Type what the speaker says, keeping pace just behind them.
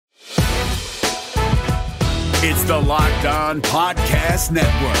It's the Locked On Podcast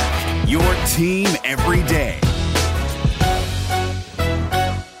Network, your team every day.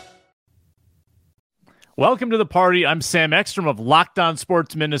 Welcome to the party. I'm Sam Ekstrom of Locked On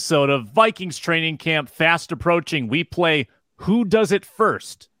Sports Minnesota. Vikings training camp fast approaching. We play Who Does It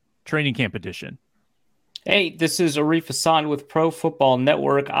First training camp edition. Hey, this is Arif Hassan with Pro Football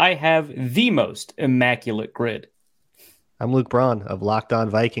Network. I have the most immaculate grid. I'm Luke Braun of Locked On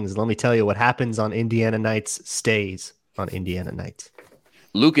Vikings. Let me tell you, what happens on Indiana nights stays on Indiana nights.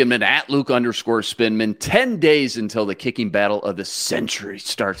 Luke Inman at Luke_Spinman. 10 days until the kicking battle of the century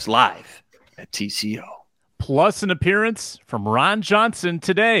starts live at TCO. Plus an appearance from Ron Johnson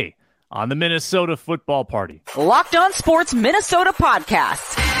today on the Minnesota Football Party. Locked On Sports Minnesota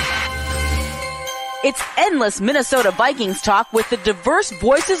Podcast. It's endless Minnesota Vikings talk with the diverse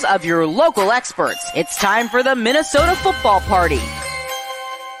voices of your local experts. It's time for the Minnesota Football Party.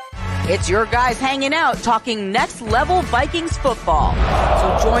 It's your guys hanging out talking next level Vikings football.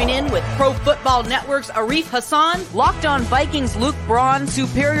 So join in with Pro Football Network's Arif Hassan, Locked On Vikings Luke Braun,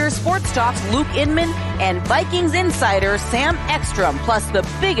 Superior Sports Talk's Luke Inman, and Vikings insider Sam Ekstrom, plus the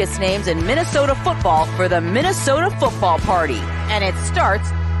biggest names in Minnesota football for the Minnesota Football Party. And it starts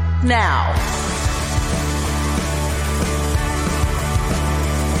now.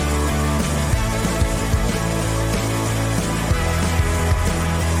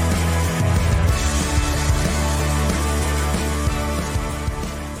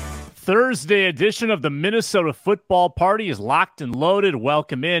 Thursday edition of the Minnesota Football Party is locked and loaded.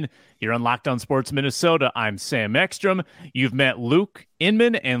 Welcome in. You're on Locked On Sports Minnesota. I'm Sam Ekstrom. You've met Luke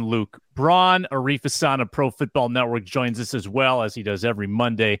Inman and Luke Braun. Arif Hassan of Pro Football Network joins us as well, as he does every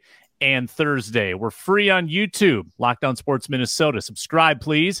Monday and Thursday. We're free on YouTube, Locked On Sports Minnesota. Subscribe,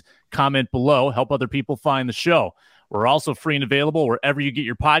 please. Comment below. Help other people find the show. We're also free and available wherever you get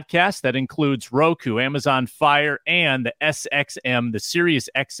your podcasts. That includes Roku, Amazon Fire, and the SXM, the Sirius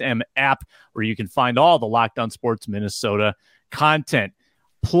XM app, where you can find all the Locked On Sports Minnesota content.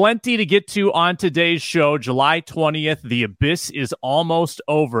 Plenty to get to on today's show, July 20th. The abyss is almost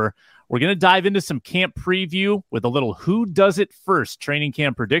over. We're going to dive into some camp preview with a little Who Does It First training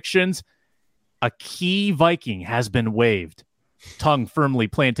camp predictions. A key Viking has been waived. Tongue firmly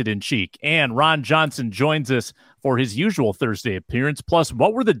planted in cheek. And Ron Johnson joins us for his usual Thursday appearance. Plus,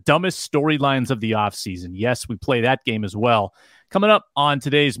 what were the dumbest storylines of the offseason? Yes, we play that game as well. Coming up on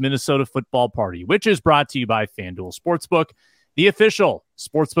today's Minnesota Football Party, which is brought to you by FanDuel Sportsbook, the official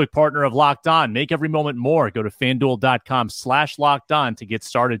sportsbook partner of Locked On. Make every moment more. Go to FanDuel.com/Locked On to get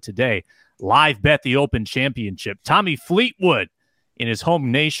started today. Live bet the Open Championship. Tommy Fleetwood in his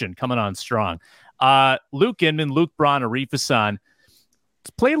home nation coming on strong. Luke Inman, Luke Braun, Arif Hassan. Let's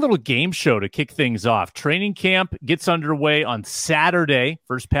play a little game show to kick things off. Training camp gets underway on Saturday.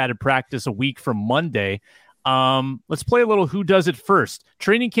 First padded practice a week from Monday. Let's play a little Who Does It First.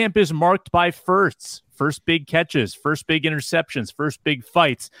 Training camp is marked by firsts. First big catches, first big interceptions, first big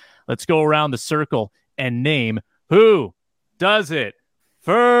fights. Let's go around the circle and name Who Does It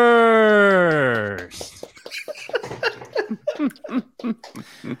First.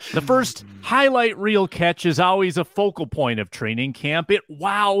 The first highlight reel catch is always a focal point of training camp. It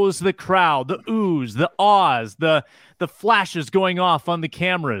wows the crowd, the oohs, the ahs, the flashes going off on the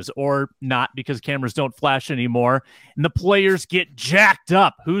cameras, or not, because cameras don't flash anymore, and the players get jacked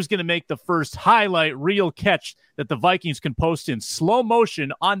up. Who's going to make the first highlight reel catch that the Vikings can post in slow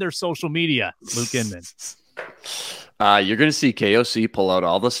motion on their social media? Luke Inman. You're going to see KOC pull out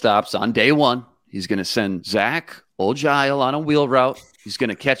all the stops on day one. He's going to send Zach Ojile on a wheel route. He's going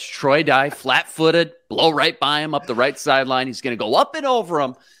to catch Troy Dye flat-footed, blow right by him up the right sideline. He's going to go up and over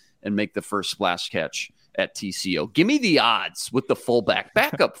him and make the first splash catch at TCO. Give me the odds with the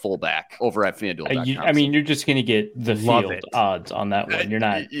backup fullback over at FanDuel.com. You're just going to get the field odds on that one. You're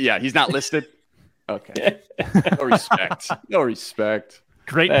not. Yeah, he's not listed. Okay. No respect. No respect.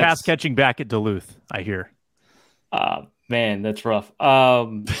 Great pass catching back at Duluth, I hear. Man, that's rough.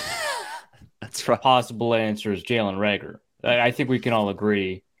 That's right. Possible answer is Jalen Reagor. I think we can all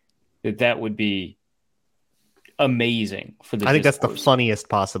agree that would be amazing for the. I think that's the funniest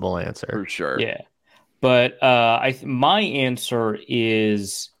possible answer for sure. Yeah, but my answer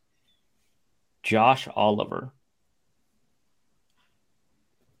is Josh Oliver.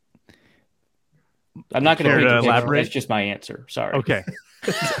 I'm not going to elaborate. That's just my answer. Sorry. Okay.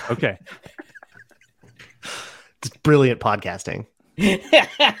 Okay. It's brilliant podcasting.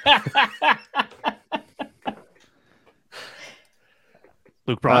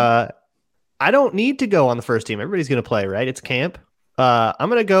 Luke Braun. I don't need to go on the first team. Everybody's going to play, right? It's camp. I'm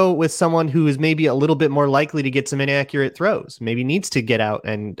going to go with someone who is maybe a little bit more likely to get some inaccurate throws. Maybe needs to get out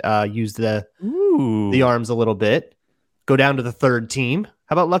and use the arms a little bit. Go down to the third team.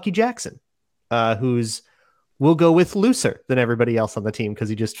 How about Lucky Jackson, we'll go with looser than everybody else on the team because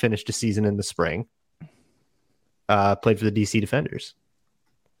he just finished a season in the spring. Played for the DC Defenders.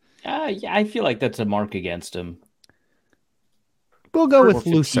 Yeah, I feel like that's a mark against him. We'll go with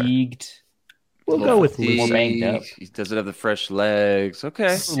looser. We'll go with looser. He doesn't have the fresh legs.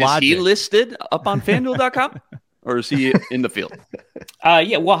 Okay. Is he listed up on FanDuel.com or is he in the field?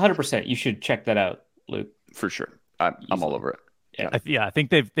 Yeah, well, 100%. You should check that out, Luke. For sure. I'm all over it. Yeah, I think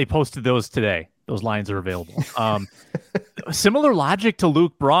they posted those today. Those lines are available. Similar logic to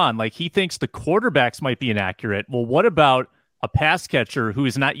Luke Braun. Like, he thinks the quarterbacks might be inaccurate. Well, what about a pass catcher who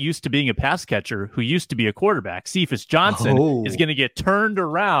is not used to being a pass catcher, who used to be a quarterback? Cephas Johnson is going to get turned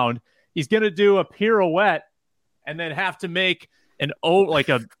around. He's going to do a pirouette and then have to make an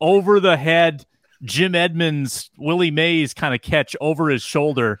over the head Jim Edmonds, Willie Mays kind of catch over his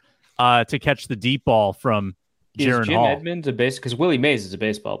shoulder to catch the deep ball from Jaron Jim Hall. Edmonds a base? Because Willie Mays is a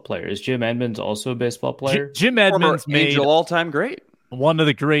baseball player. Is Jim Edmonds also a baseball player? Jim Edmonds made Angel all-time great. One of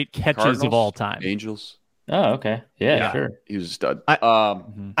the great catches Cardinals, of all time. Angels. Oh, okay. Yeah, sure. He was a stud.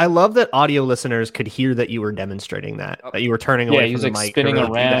 I love that audio listeners could hear that you were demonstrating that you were turning away he from was the like mic. spinning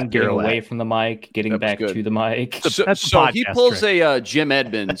or around, getting pirouette. away from the mic, getting back to the mic. So he pulls a Jim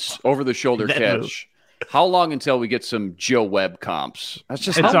Edmonds over-the-shoulder catch. Move. How long until we get some Joe Webb comps? That's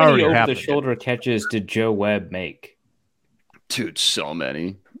just It's How many already over-the-shoulder catches did Joe Webb make? Dude, so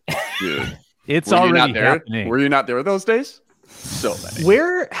many. Dude. It's Were you already not there? happening. Were you not there those days? So many.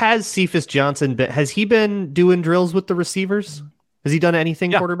 Where has Cephas Johnson been? Has he been doing drills with the receivers? Has he done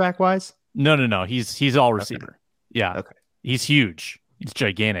anything quarterback wise? No. He's all receiver. Okay. Yeah. Okay. He's huge. He's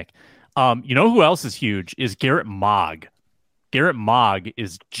gigantic. You know who else is huge? Is Garrett Mogg. Garrett Mogg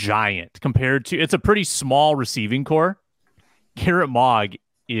is giant compared to, it's a pretty small receiving core. Garrett Mogg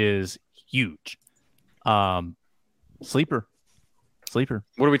is huge. Sleeper.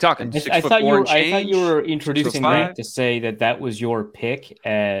 What are we talking? I thought you were introducing that to say that was your pick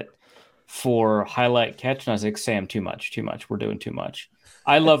for highlight catch, and I was like, Sam, too much. We're doing too much.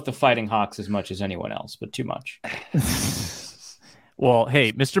 I love the Fighting Hawks as much as anyone else, but too much. Well,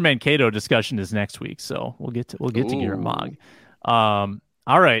 hey, Mr. Mankato discussion is next week, so we'll get to Garrett Mogg. All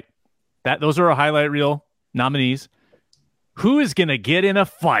right, those are our highlight reel nominees. Who is going to get in a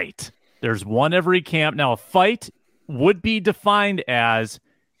fight? There's one every camp. Now, a fight would be defined as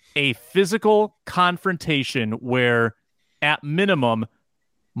a physical confrontation where, at minimum,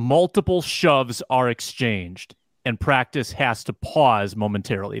 multiple shoves are exchanged and practice has to pause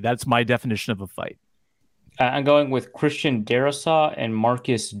momentarily. That's my definition of a fight. I'm going with Christian Darrisaw and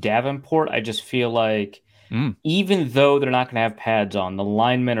Marcus Davenport. I just feel like even though they're not going to have pads on, the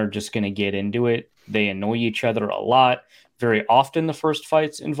linemen are just going to get into it. They annoy each other a lot. Very often the first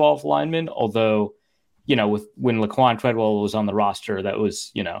fights involve linemen, although, when Laquan Treadwell was on the roster, that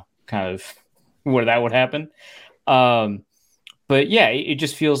was, kind of where that would happen. But yeah, it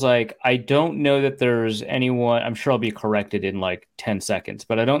just feels like I don't know that there's anyone. I'm sure I'll be corrected in like 10 seconds,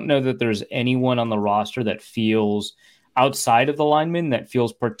 but I don't know that there's anyone on the roster that feels outside of the linemen that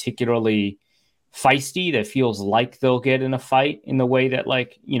feels particularly feisty, that feels like they'll get in a fight in the way that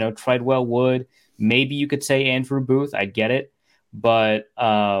Treadwell would. Maybe you could say Andrew Booth. I get it. But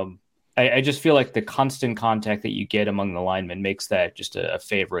I just feel like the constant contact that you get among the linemen makes that just a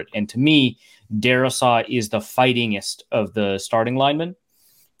favorite. And to me, Darrisaw is the fightingest of the starting linemen.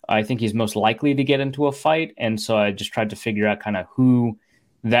 I think he's most likely to get into a fight. And so I just tried to figure out kind of who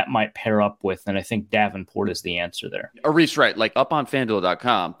that might pair up with. And I think Davenport is the answer there. Reese, right. Like up on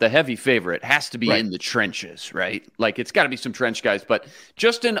FanDuel.com, the heavy favorite has to be in the trenches, right? Like it's got to be some trench guys, but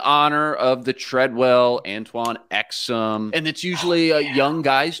just in honor of the Treadwell, Antoine Exum, and it's usually young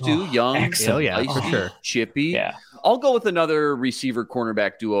guys too, feisty, chippy. Yeah. I'll go with another receiver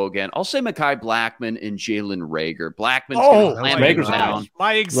cornerback duo again. I'll say Mekhi Blackman and Jalen Rager. Blackman's going to slam him down.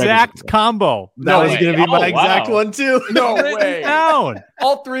 My exact combo. That was going to be my exact one too. No way. Down.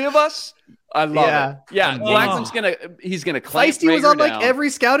 All three of us? I love it. Yeah, Blackman's he's gonna clamp Feisty was on down. like every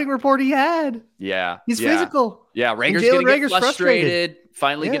scouting report he had. Yeah. He's physical. Yeah, Rager's gonna get frustrated.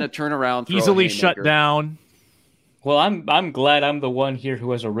 Finally gonna turn around. Easily shut down. Well, I'm glad I'm the one here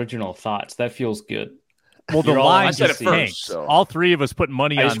who has original thoughts. That feels good. Well, the line I said just it first, tanked. so. All three of us put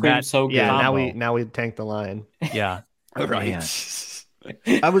money Ice on cream that. so good. Yeah, combo. now we tanked the line. Yeah. Right.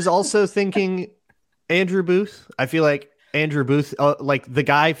 I was also thinking Andrew Booth. I feel like Andrew Booth, like the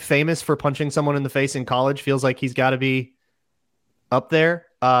guy famous for punching someone in the face in college, feels like he's got to be up there.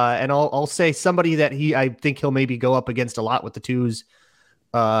 And I'll say somebody that I think he'll maybe go up against a lot with the twos.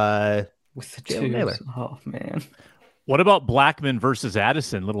 With the Jalen Nailor. Oh man. What about Blackman versus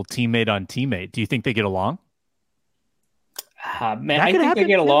Addison? Little teammate on teammate. Do you think they get along? Man, I think they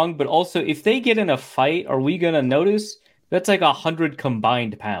get along, but also if they get in a fight, are we gonna notice? That's like 100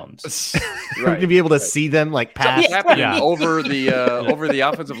 combined pounds. We're gonna be able to see them like pass over the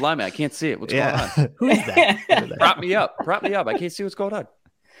offensive lineman. I can't see it. What's going on? Who is that? Prop me up. I can't see what's going on.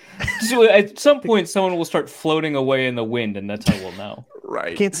 So at some point, someone will start floating away in the wind, and that's how we'll know.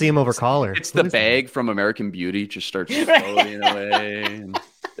 Right. Can't see him over collar. It's the bag from American Beauty just starts floating away.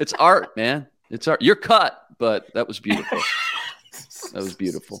 It's art, man. It's art. You're cut, but that was beautiful. That was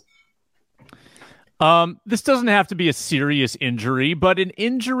beautiful. This doesn't have to be a serious injury, but an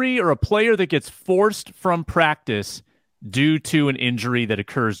injury or a player that gets forced from practice due to an injury that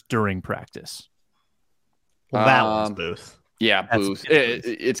occurs during practice. Well, that was Booth. Yeah, Booth.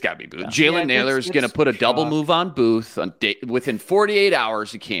 It's got to be Booth. Jalen Nailor is going to put a double move on Booth within 48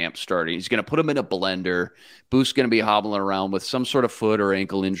 hours of camp starting. He's going to put him in a blender. Booth's going to be hobbling around with some sort of foot or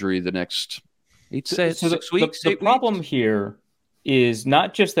ankle injury the next 6 weeks. The problem here is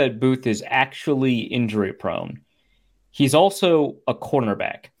not just that Booth is actually injury prone. He's also a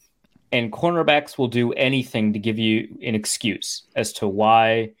cornerback. And cornerbacks will do anything to give you an excuse as to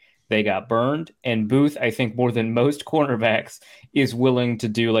why they got burned. And Booth, I think more than most cornerbacks, is willing to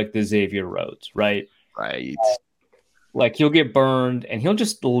do like the Xavier Rhodes, right? Right. Like he'll get burned and he'll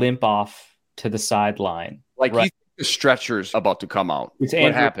just limp off to the sideline. Like right? the stretcher's about to come out. What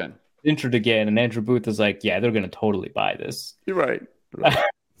happened? Injured again. And Andrew Booth is like, yeah, they're going to totally buy this. You're right.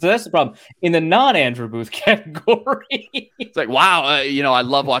 So that's the problem. In the non-Andrew Booth category, it's like, wow, I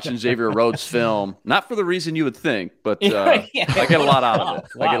love watching Xavier Rhodes film. Not for the reason you would think, but I get a lot out of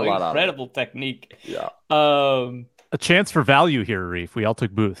it. Wow, I get a lot out of it. Incredible technique. Yeah. A chance for value here, Reef. We all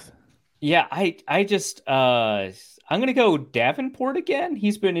took Booth. Yeah, I just I'm gonna go Davenport again.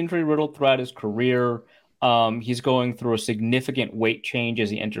 He's been injury riddled throughout his career. He's going through a significant weight change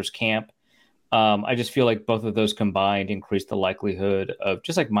as he enters camp. I just feel like both of those combined increase the likelihood of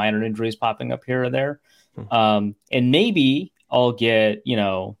just like minor injuries popping up here or there. And maybe I'll get, I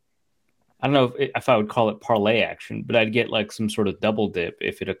don't know if I would call it parlay action, but I'd get like some sort of double dip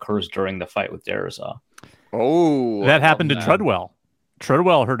if it occurs during the fight with Darisaw. Oh, that happened to Treadwell.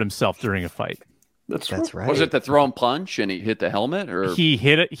 Treadwell hurt himself during a fight. That's right. Was it the thrown punch and he hit the helmet, or he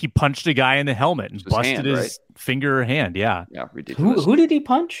hit it? He punched a guy in the helmet and busted hand, his finger or hand. Yeah. Yeah. Ridiculous. Who did he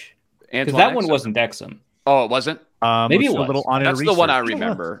punch? Because that one wasn't Exum. Oh, it wasn't? Maybe it was. A little on That's the one I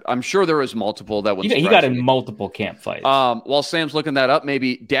remember. I'm sure there was multiple. That one. He got in multiple camp fights. While Sam's looking that up,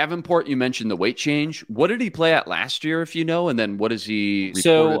 maybe Davenport, you mentioned the weight change. What did he play at last year, if you know? And then what is he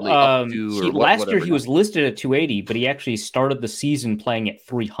reportedly up to? Last year he was listed at 280, but he actually started the season playing at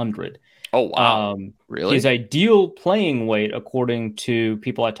 300. Oh, wow. Really? His ideal playing weight, according to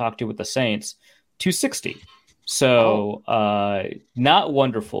people I talked to with the Saints, 260. So not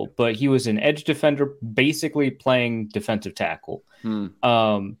wonderful, but he was an edge defender, basically playing defensive tackle.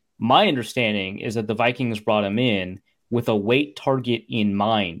 My understanding is that the Vikings brought him in with a weight target in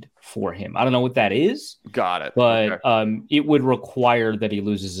mind for him. I don't know what that is. Got it. But it would require that he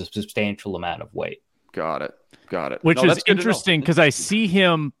loses a substantial amount of weight. Got it. Which is interesting because I see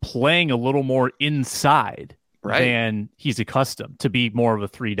him playing a little more inside than he's accustomed to, be more of a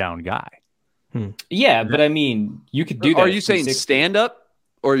 3-down guy. Yeah, but I mean, you could do that. Are you saying stand up,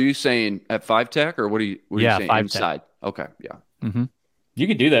 or are you saying at 5 tech, or what are you saying? 5 inside. Tech. Okay, yeah. Mm-hmm. You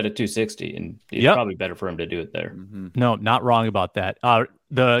could do that at 260, and it's probably better for him to do it there. Mm-hmm. No, not wrong about that.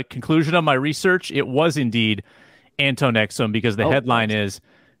 The conclusion of my research, it was indeed Anton Exum, because the headline is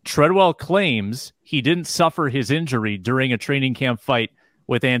Treadwell claims he didn't suffer his injury during a training camp fight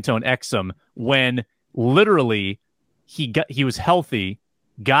with Anton Exum when literally he was healthy,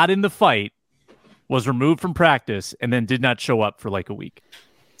 got in the fight, was removed from practice, and then did not show up for like a week.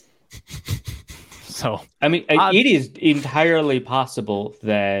 So, I mean, it is entirely possible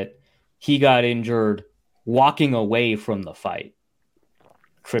that he got injured walking away from the fight.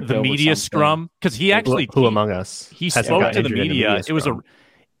 The media scrum, because he actually who among us he spoke to the media. It was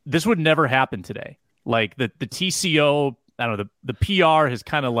this would never happen today. Like the TCO, I don't know, the PR has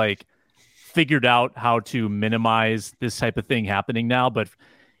kind of like figured out how to minimize this type of thing happening now, but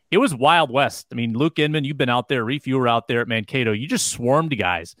it was Wild West. I mean, Luke Inman, you've been out there. Reef, you were out there at Mankato. You just swarmed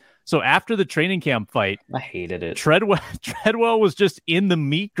guys. So after the training camp fight, I hated it. Treadwell was just in the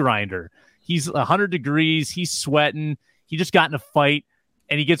meat grinder. He's 100 degrees. He's sweating. He just got in a fight,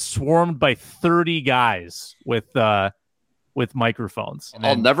 and he gets swarmed by 30 guys with with microphones.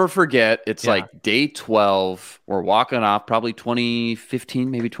 I'll never forget. It's like day 12. We're walking off, probably 2015,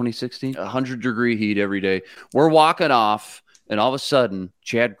 maybe 2016. 100-degree heat every day. We're walking off, and all of a sudden,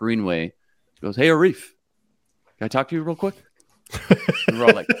 Chad Greenway goes, "Hey, Arif, can I talk to you real quick?" And we're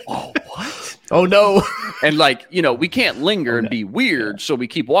all like, "Oh, what? Oh, no." And like, we can't linger and be weird, so we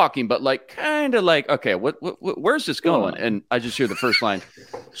keep walking, but like, kind of like, okay, what, where's this going? And I just hear the first line.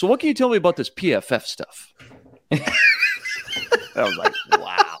 "So what can you tell me about this PFF stuff?" I was like,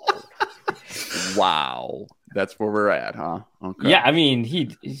 wow, that's where we're at, huh? Okay. Yeah, I mean,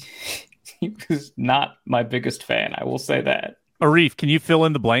 he was not my biggest fan, I will say that. Arif, can you fill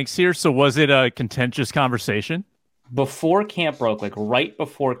in the blanks here? So was it a contentious conversation? Before camp broke, like right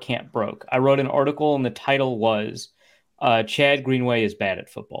before camp broke, I wrote an article and the title was Chad Greenway is bad at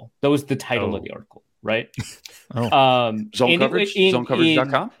football. That was the title of the article, right? Zone coverage?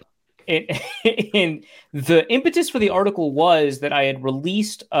 Zonecoverage.com? And the impetus for the article was that I had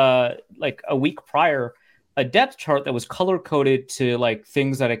released like a week prior a depth chart that was color coded to like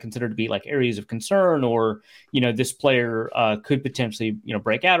things that I considered to be like areas of concern, or this player could potentially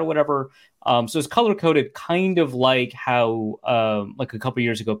break out or whatever. So it's color coded, kind of like how like a couple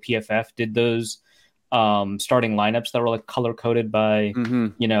years ago PFF did those starting lineups that were like color coded by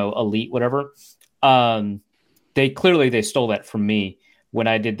elite whatever. They stole that from me when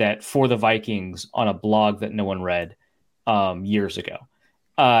I did that for the Vikings on a blog that no one read years ago.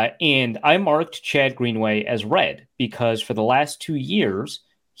 And I marked Chad Greenway as red because for the last 2 years,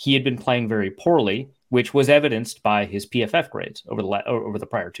 he had been playing very poorly, which was evidenced by his PFF grades over the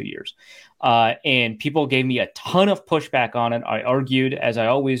prior 2 years. And people gave me a ton of pushback on it. I argued, as I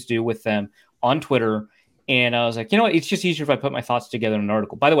always do, with them on Twitter. And I was like, what? It's just easier if I put my thoughts together in an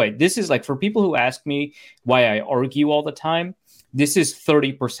article. By the way, this is like, for people who ask me why I argue all the time, this is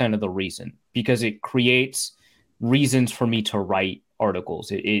 30% of the reason, because it creates reasons for me to write articles.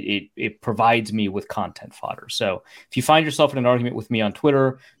 It provides me with content fodder. So if you find yourself in an argument with me on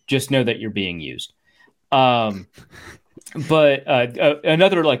Twitter, just know that you're being used. But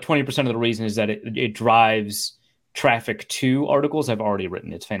another like 20% of the reason is that it drives traffic to articles I've already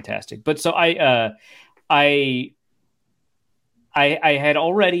written. It's fantastic. But so I had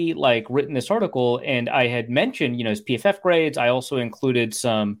already like written this article, and I had mentioned, his PFF grades. I also included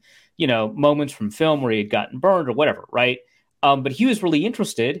some, moments from film where he had gotten burned or whatever. Right. But he was really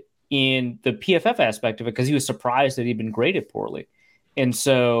interested in the PFF aspect of it because he was surprised that he'd been graded poorly. And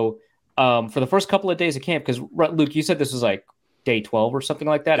so for the first couple of days of camp, because Luke, you said this was like day 12 or something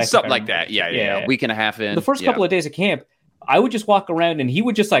like that. Something like that. Yeah. A week and a half in. The first couple of days of camp, I would just walk around and he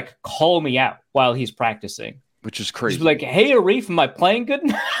would just like call me out while he's practicing. Which is crazy. He's like, "Hey, Arif, am I playing good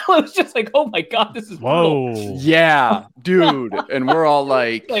now?" I was just like, "Oh my God, this is whoa, brutal." Yeah, dude. And we're all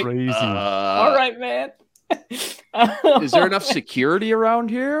like crazy. All right, man. Is there enough security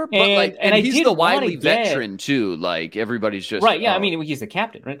around here? But and he's the wily veteran too. Like everybody's just right. Yeah, I mean, he's the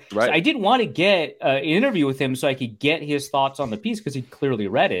captain, right? Right. So I did want to get an interview with him so I could get his thoughts on the piece because he clearly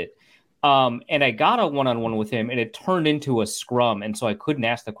read it. And I got a one-on-one with him, and it turned into a scrum, and so I couldn't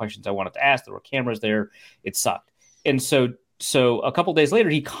ask the questions I wanted to ask. There were cameras there. It sucked. And so a couple days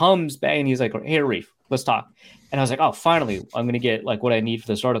later, he comes back and he's like, "Hey, Arif, let's talk." And I was like, "Oh, finally, I'm going to get like what I need for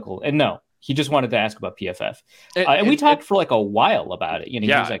this article." And no, he just wanted to ask about PFF. And we talked for like a while about it. He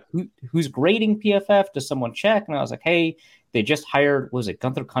was like, who's grading PFF? Does someone check? And I was like, "Hey, they just hired, what was it,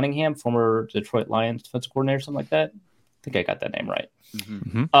 Gunther Cunningham, former Detroit Lions defensive coordinator, something like that." I think I got that name right.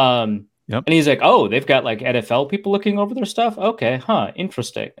 Mm-hmm. Yep. And he's like, "Oh, they've got like NFL people looking over their stuff. Okay,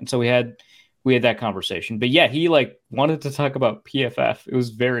 interesting." And so we had that conversation. But yeah, he like wanted to talk about PFF. It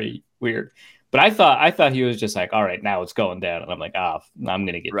was very weird. But I thought he was just like, "All right, now it's going down." And I'm like, I'm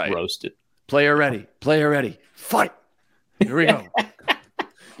gonna get roasted. Player ready, fight. Here we go.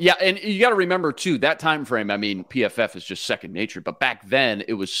 Yeah, and you got to remember too, that time frame, I mean, PFF is just second nature, but back then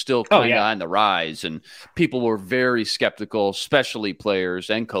it was still kind of on the rise, and people were very skeptical, especially players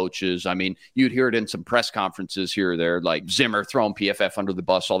and coaches. I mean, you'd hear it in some press conferences here or there, like Zimmer throwing PFF under the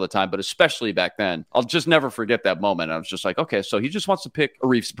bus all the time, but especially back then. I'll just never forget that moment. I was just like, okay, so he just wants to pick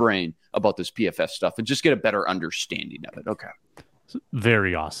Arif's brain about this PFF stuff and just get a better understanding of it. Okay.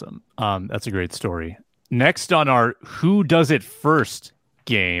 Very awesome. That's a great story. Next on our Who Does It First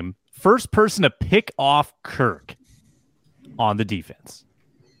game, first person to pick off Kirk on the defense.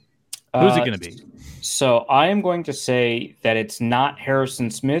 Who's it going to be? So I am going to say that it's not Harrison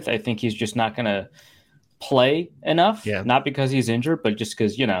Smith. I think he's just not going to play enough. Yeah. Not because he's injured, but just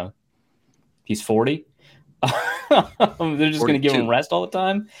because, he's 40. They're just going to give him rest all the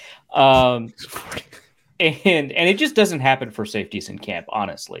time. And it just doesn't happen for safeties in camp,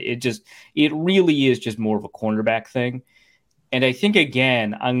 honestly. It really is just more of a cornerback thing. And I think,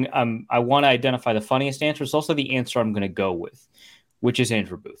 again, I want to identify the funniest answer. It's also the answer I'm going to go with, which is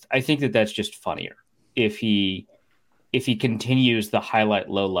Andrew Booth. I think that's just funnier if he continues the highlight,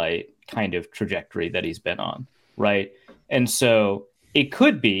 low light kind of trajectory that he's been on, right? And so it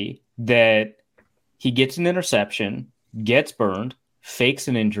could be that he gets an interception, gets burned, fakes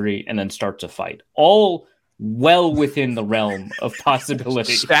an injury, and then starts a fight. All well within the realm of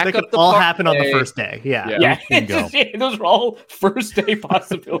possibility. That could all happen on the first day. Yeah. Those are all first day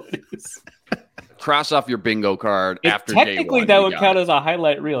possibilities. Cross off your bingo card after technically day one. That would count as a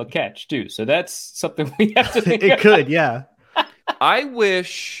highlight reel catch too. So that's something we have to think about. It could, yeah. I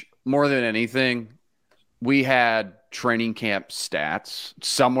wish more than anything we had training camp stats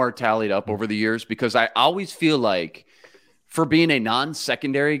somewhere tallied up over the years, because I always feel like for being a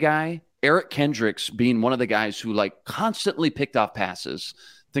non-secondary guy, Eric Kendricks being one of the guys who like constantly picked off passes,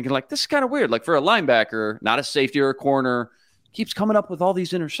 thinking like, this is kind of weird. Like for a linebacker, not a safety or a corner, keeps coming up with all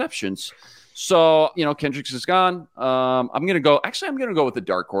these interceptions. So, Kendricks is gone. I'm going to go with the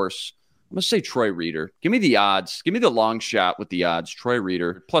dark horse. I'm going to say Troy Reeder. Give me the odds. Give me the long shot with the odds. Troy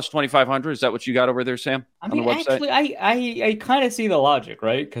Reeder plus 2,500. Is that what you got over there, Sam? I mean, actually, I kind of see the logic,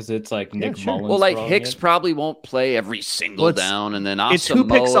 right? Because it's like Nick Mullins. Well, like Hicks probably won't play every single down, and then it's who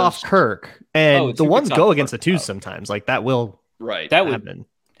picks off Kirk, and the ones go against the twos sometimes. Like that will happen.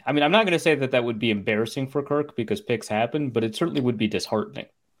 I mean, I'm not going to say that would be embarrassing for Kirk because picks happen, but it certainly would be disheartening.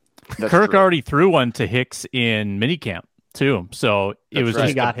 Kirk already threw one to Hicks in minicamp too, so it was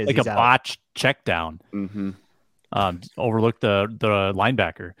just like a botched check down. Mm-hmm. Overlooked the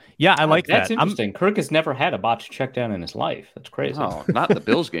linebacker. Yeah, I like that. That's interesting. Kirk has never had a botched check down in his life. That's crazy. No, not the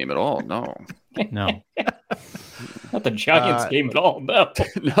Bills game at all. No. No. Not the Giants game at all. No.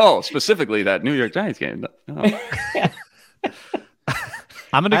 No, specifically that New York Giants game. No.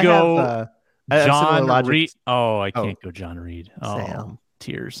 I'm going to go John Reed. Oh, I can't go John Reed. Oh, Sam.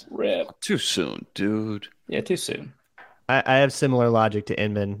 Tears. Rip. Too soon, dude. Yeah, too soon. I have similar logic to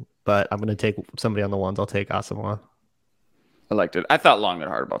Inman, but I'm going to take somebody on the ones. I'll take Asamoah. I liked it. I thought long and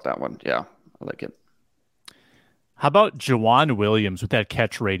hard about that one. Yeah, I like it. How about Jawan Williams with that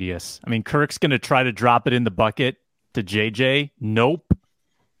catch radius? I mean, Kirk's going to try to drop it in the bucket to JJ. Nope.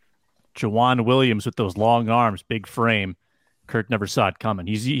 Jawan Williams with those long arms, big frame. Kirk never saw it coming.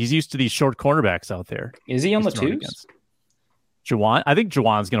 He's used to these short cornerbacks out there. Is he on the twos? Jawan? I think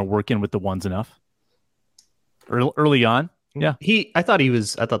Jawan's going to work in with the ones enough. Early on. Yeah. I thought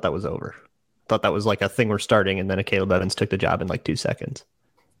that was over. I thought that was like a thing we're starting, and then Caleb Evans took the job in like 2 seconds.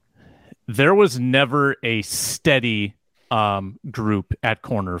 There was never a steady group at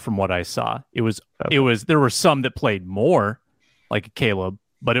corner from what I saw. It was there were some that played more like Caleb,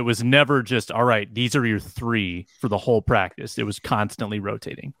 but it was never just, all right, these are your 3 for the whole practice. It was constantly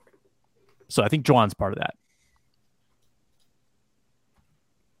rotating. So I think Juwan's part of that.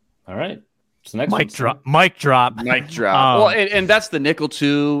 All right. So next Mic drop. Well, and that's the nickel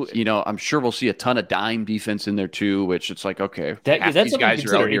too. I'm sure we'll see a ton of dime defense in there too, which it's like, okay, that's these guys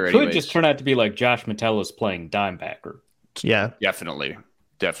are out here It could anyways. just turn out to be like Josh Metellus playing dime backer. Yeah, definitely.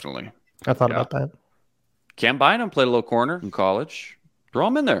 I thought about that. Cam Bynum played a little corner in college. Throw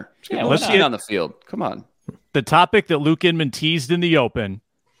him in there. Let's see it on the field. Come on. The topic that Luke Inman teased in the open,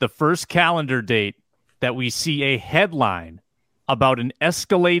 the first calendar date that we see a headline about an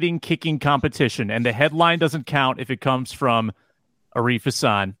escalating kicking competition, and the headline doesn't count if it comes from Arif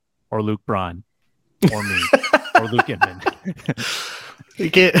Hassan or Luke Braun or me or Luke Inman.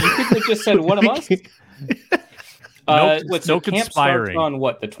 You could have just said one of us. No camp conspiring. Starts on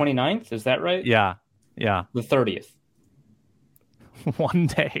what, the 29th? Is that right? Yeah. The 30th. One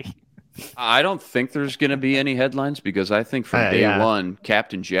day. I don't think there's going to be any headlines because I think from day one,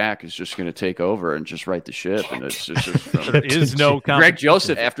 Captain Jack is just going to take over and just right the ship. And it's just there is no Greg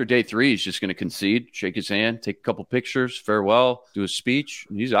Joseph after day 3 is just going to concede, shake his hand, take a couple pictures, farewell, do a speech.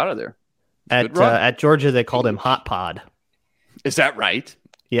 And he's out of there. At Georgia, they called him Hot Pod. Is that right?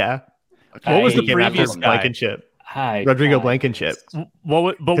 Yeah. What was the previous guy? Blankenship. Rodrigo Blankenship.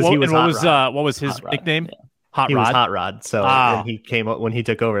 What was his nickname? Yeah. He was Hot Rod. So when he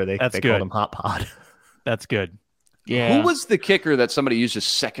took over, they called him Hot Pod. That's good. Yeah. Who was the kicker that somebody used a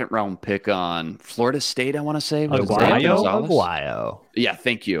second round pick on? Florida State, I want to say. Aguayo. Yeah,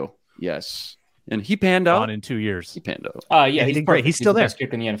 thank you. Yes. And he panned out. In 2 years. He panned out. Yeah, he did great. He's still there. Best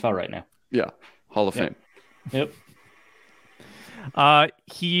kicker in the NFL right now. Yeah. Hall of Fame. Yep.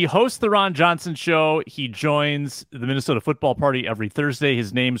 He hosts the Ron Johnson Show. He joins the Minnesota Football Party every Thursday.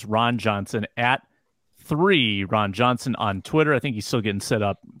 His name's Ron Johnson at 3 Ron Johnson on Twitter. I think he's still getting set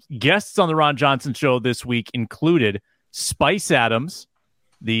up. Guests on the Ron Johnson Show this week included Spice Adams,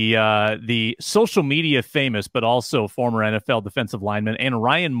 the social media famous, but also former NFL defensive lineman, and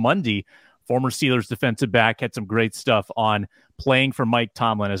Ryan Mundy, former Steelers defensive back, had some great stuff on playing for Mike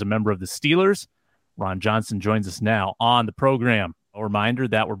Tomlin as a member of the Steelers. Ron Johnson joins us now on the program. A reminder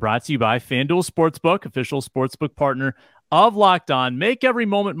that we're brought to you by FanDuel Sportsbook, official sportsbook partner of Locked On. Make every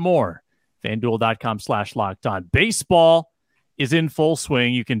moment more. FanDuel.com/Locked On. Baseball is in full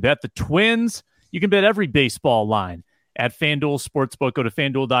swing. You can bet the Twins. You can bet every baseball line at FanDuel Sportsbook. Go to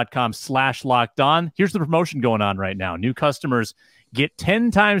FanDuel.com/Locked On. Here's the promotion going on right now. New customers get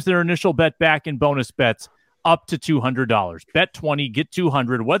 10 times their initial bet back in bonus bets up to $200. Bet 20, get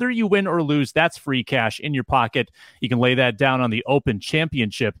 200. Whether you win or lose, that's free cash in your pocket. You can lay that down on the Open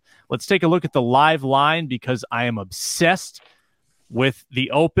Championship. Let's take a look at the live line because I am obsessed with the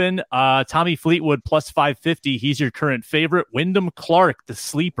Open. Tommy Fleetwood plus 550. He's your current favorite. Wyndham Clark, the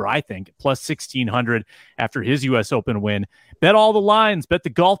sleeper, I think, plus 1,600 after his U.S. Open win. Bet all the lines. Bet the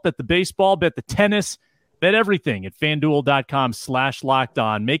golf, bet the baseball, bet the tennis. Bet everything at FanDuel.com/Locked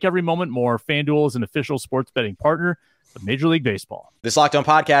On. Make every moment more. FanDuel is an official sports betting partner of Major League Baseball. This Locked On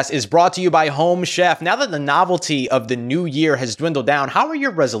podcast is brought to you by Home Chef. Now that the novelty of the new year has dwindled down, how are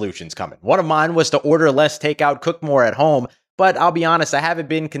your resolutions coming? One of mine was to order less takeout, cook more at home. But I'll be honest, I haven't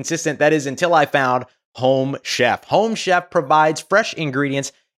been consistent. That is until I found Home Chef. Home Chef provides fresh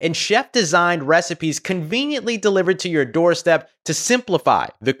ingredients and chef-designed recipes conveniently delivered to your doorstep to simplify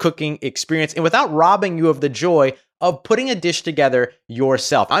the cooking experience and without robbing you of the joy of putting a dish together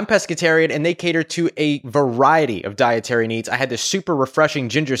yourself. I'm pescatarian, and they cater to a variety of dietary needs. I had this super refreshing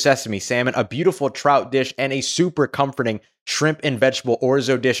ginger sesame salmon, a beautiful trout dish, and a super comforting shrimp and vegetable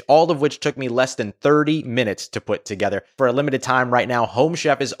orzo dish, all of which took me less than 30 minutes to put together. For a limited time right now, Home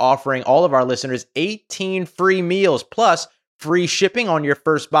Chef is offering all of our listeners 18 free meals, plus free shipping on your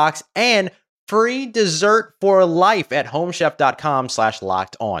first box, and free dessert for life at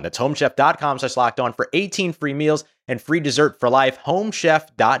homechef.com/locked on. That's homechef.com/locked on for 18 free meals and free dessert for life.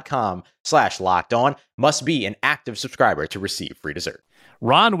 Homechef.com/locked on. Must be an active subscriber to receive free dessert.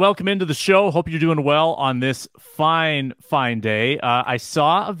 Ron, welcome into the show. Hope you're doing well on this fine day. I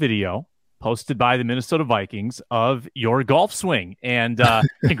saw a video posted by the Minnesota Vikings of your golf swing, and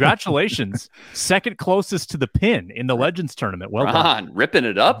congratulations, second closest to the pin in the Legends tournament. Well done. Ripping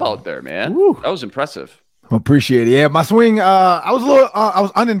it up out there, man. Woo. That was impressive. Appreciate it. Yeah, my swing, I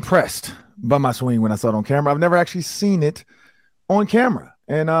was unimpressed by my swing when I saw it on camera. I've never actually seen it on camera,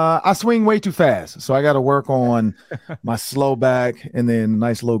 and I swing way too fast, so I got to work on my slow back and then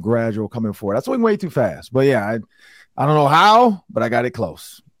nice little gradual coming forward. I swing way too fast, but yeah, I don't know how, but I got it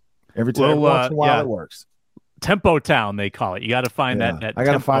close. Every time, once in a while, it works. Tempo Town, they call it. You got to find that I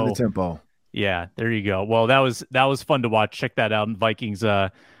got to find the tempo. Yeah, there you go. Well, that was fun to watch. Check that out on Vikings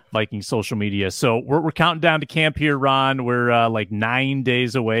social media. So we're counting down to camp here, Ron. We're like 9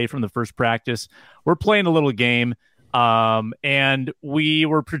 days away from the first practice. We're playing a little game, and we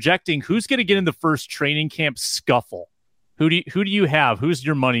were projecting who's going to get in the first training camp scuffle. Who do you have? Who's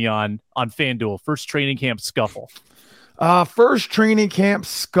your money on FanDuel? First training camp scuffle. First training camp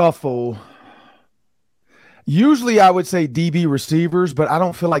scuffle. Usually I would say DB receivers, but I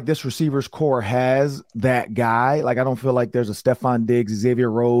don't feel like this receivers core has that guy. Like, I don't feel like there's a Stephon Diggs,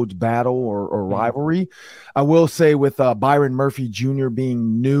 Xavier Rhodes battle or rivalry. I will say with Byron Murphy Jr.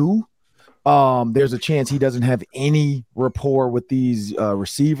 being new, there's a chance he doesn't have any rapport with these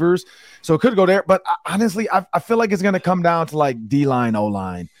receivers. So it could go there. But honestly, I feel like it's going to come down to like D-line,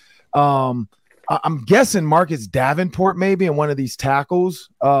 O-line. I'm guessing Marcus Davenport maybe in one of these tackles.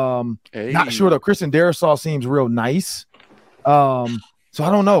 Not sure though. Christian Darrisaw seems real nice. So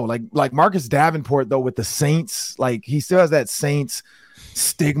I don't know. Like Marcus Davenport though with the Saints, like he still has that Saints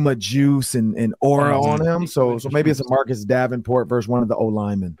stigma juice and aura on him. So maybe it's a Marcus Davenport versus one of the O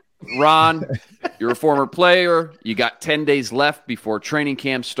linemen. Ron, you're a former player. You got 10 days left before training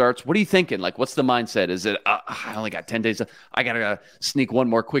camp starts. What are you thinking? Like, what's the mindset? Is it, I only got 10 days. I got to sneak one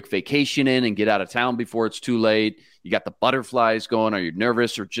more quick vacation in and get out of town before it's too late. You got the butterflies going. Are you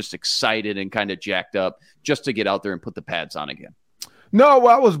nervous or just excited and kind of jacked up just to get out there and put the pads on again? No,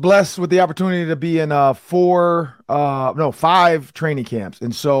 well, I was blessed with the opportunity to be in 5 training camps.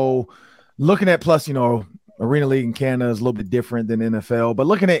 And so looking at plus, Arena League in Canada is a little bit different than NFL, but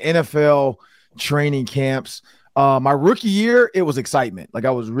looking at NFL training camps, my rookie year, it was excitement. Like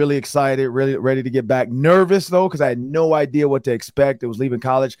I was really excited, really ready to get back. Nervous though, because I had no idea what to expect. It was leaving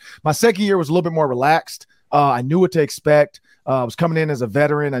college. My second year was a little bit more relaxed. I knew what to expect. I was coming in as a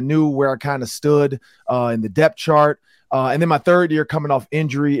veteran. I knew where I kind of stood in the depth chart. And then my third year coming off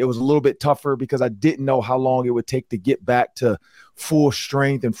injury, it was a little bit tougher because I didn't know how long it would take to get back to full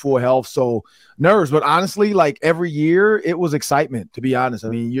strength and full health. So nerves, but honestly, like every year it was excitement, to be honest. I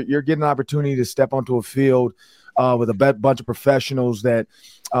mean, you're getting an opportunity to step onto a field with a bunch of professionals that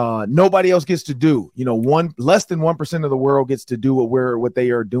nobody else gets to do. You know, less than 1% of the world gets to do what they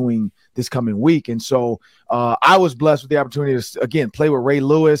are doing this coming week. And so I was blessed with the opportunity to, again, play with Ray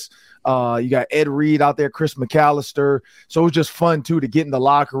Lewis. You got Ed Reed out there, Chris McAllister. So it was just fun, too, to get in the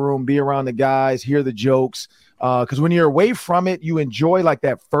locker room, be around the guys, hear the jokes. Because when you're away from it, you enjoy like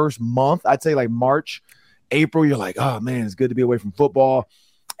that first month. I'd say like March, April, you're like, oh, man, it's good to be away from football.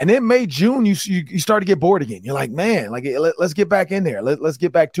 And then May, June, you start to get bored again. You're like, man, like let's get back in there. Let's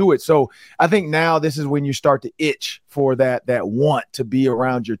get back to it. So I think now this is when you start to itch for that want to be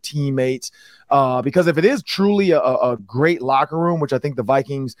around your teammates. Because if it is truly a great locker room, which I think the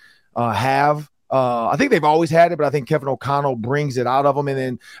Vikings have, I think they've always had it, but I think Kevin O'Connell brings it out of them. And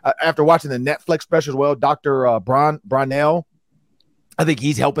then after watching the Netflix special as well, Dr. Brownell, I think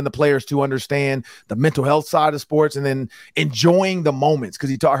he's helping the players to understand the mental health side of sports and then enjoying the moments.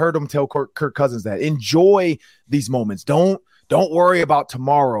 Because I heard him tell Kirk Cousins that enjoy these moments. Don't worry about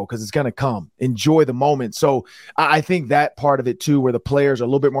tomorrow because it's going to come. Enjoy the moment. So I think that part of it too, where the players are a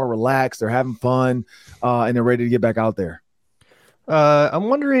little bit more relaxed, they're having fun, and they're ready to get back out there. I'm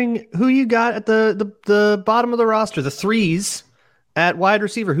wondering who you got at the bottom of the roster, the threes at wide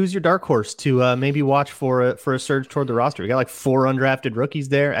receiver. Who's your dark horse to maybe watch for a surge toward the roster? We got like 4 undrafted rookies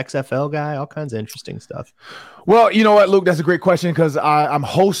there, XFL guy, all kinds of interesting stuff. Well, you know what, Luke, that's a great question because I'm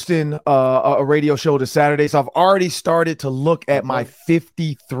hosting a radio show this Saturday. So I've already started to look at my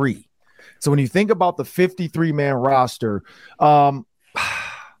 53. So when you think about the 53-man roster,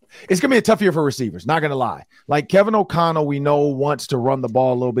 it's going to be a tough year for receivers, not going to lie. Like Kevin O'Connell, we know wants to run the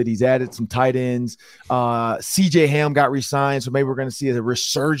ball a little bit. He's added some tight ends. CJ Ham got re-signed, so maybe we're going to see a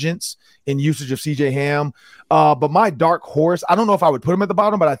resurgence in usage of CJ Ham. But my dark horse, I don't know if I would put him at the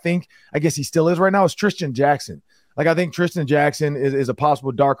bottom, but I guess he still is right now, is Tristan Jackson. Like I think Tristan Jackson is a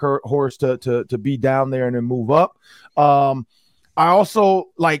possible dark horse to be down there and then move up. I also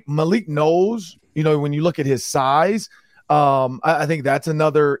like Malik Knowles. You know, when you look at his size, I think that's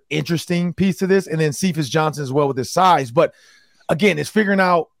another interesting piece to this. And then Cephas Johnson as well with his size. But again, it's figuring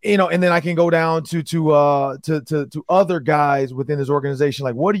out, you know, and then I can go down to other guys within this organization.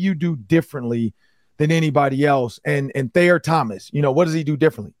 Like, what do you do differently than anybody else? And Thayer Thomas, you know, what does he do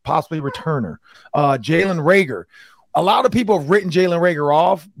differently? Possibly returner. Jalen Reagor. A lot of people have written Jalen Reagor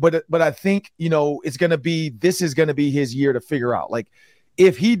off, but I think, you know, this is going to be his year to figure out. Like,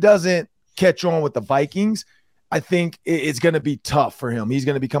 if he doesn't catch on with the Vikings, I think it's going to be tough for him. He's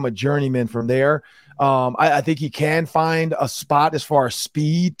going to become a journeyman from there. I think he can find a spot as far as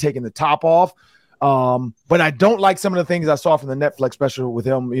speed, taking the top off. But I don't like some of the things I saw from the Netflix special with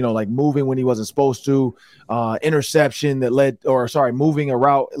him, you know, like moving when he wasn't supposed to, interception that moving a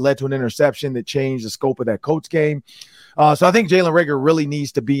route led to an interception that changed the scope of that Colts game. So I think Jalen Reagor really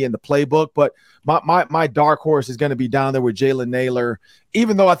needs to be in the playbook, but my dark horse is going to be down there with Jalen Nailor,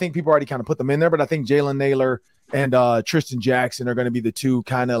 even though I think people already kind of put them in there, but I think Jalen Nailor and Tristan Jackson are going to be the two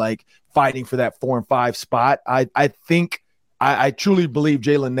kind of like fighting for that 4 and 5 spot. I think I truly believe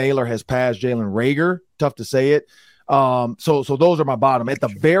Jalen Nailor has passed Jalen Reagor. Tough to say it. So those are my bottom. At the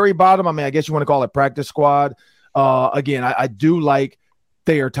very bottom, I mean, I guess you want to call it practice squad. Again, I do like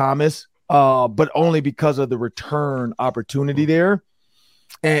Thayer Thomas, but only because of the return opportunity there.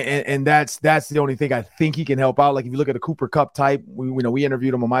 And that's the only thing I think he can help out. Like if you look at a Cooper Kupp type, we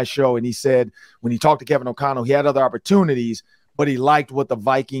interviewed him on my show, and he said when he talked to Kevin O'Connell, he had other opportunities, but he liked what the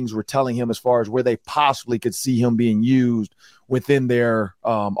Vikings were telling him as far as where they possibly could see him being used within their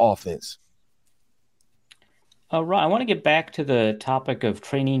offense. Ron, I want to get back to the topic of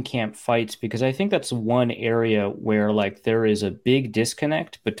training camp fights because I think that's one area where like there is a big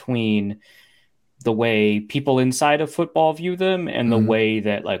disconnect between the way people inside of football view them and the way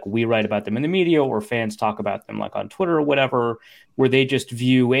that like we write about them in the media or fans talk about them like on Twitter or whatever, where they just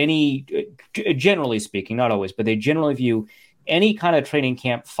view generally speaking, not always, but they generally view any kind of training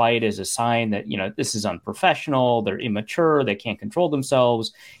camp fight as a sign that, you know, this is unprofessional, they're immature, they can't control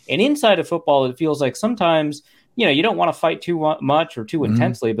themselves. And inside of football, it feels like sometimes, you know, you don't want to fight too much or too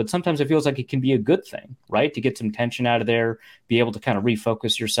intensely, but sometimes it feels like it can be a good thing, right? To get some tension out of there, be able to kind of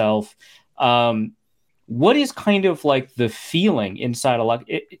refocus yourself. What is kind of like the feeling inside of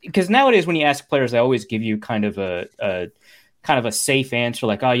like, because nowadays when you ask players, they always give you kind of a safe answer.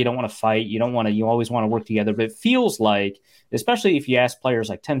 Like, oh, you don't want to fight. You always want to work together. But it feels like, especially if you ask players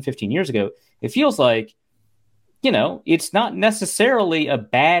like 10, 15 years ago, it feels like it's not necessarily a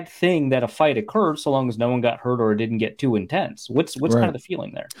bad thing that a fight occurred so long as no one got hurt or it didn't get too intense. What's kind of the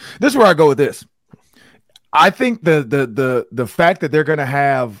feeling there? This is where I go with this. I think the fact that they're going to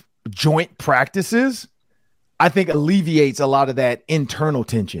have joint practices, I think alleviates a lot of that internal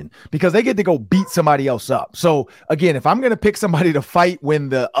tension because they get to go beat somebody else up. So again, if I'm going to pick somebody to fight when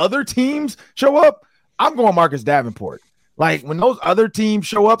the other teams show up, I'm going Marcus Davenport. Like when those other teams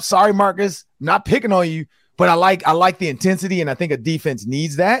show up, sorry, Marcus, not picking on you, but I like the intensity, and I think a defense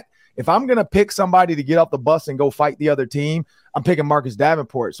needs that. If I'm going to pick somebody to get off the bus and go fight the other team, I'm picking Marcus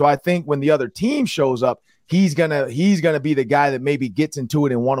Davenport. So I think when the other team shows up, he's gonna be the guy that maybe gets into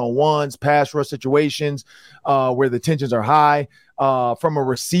it in one-on-ones, pass rush situations where the tensions are high. From a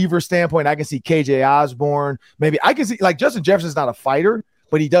receiver standpoint, I can see KJ Osborne. Maybe I can see like Justin Jefferson's not a fighter,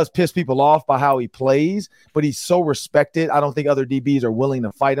 but he does piss people off by how he plays, but he's so respected. I don't think other DBs are willing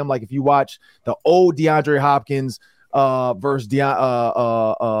to fight him. Like if you watch the old DeAndre Hopkins versus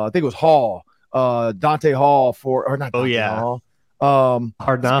I think it was Hall, Dante Hall or not Dante Hall.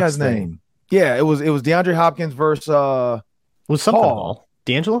 Hard Knocks guy's name. Yeah, it was DeAndre Hopkins versus was something Hall.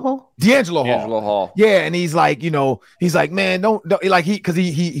 D'Angelo Hall? D'Angelo Hall. Yeah, and he's like, man, don't like because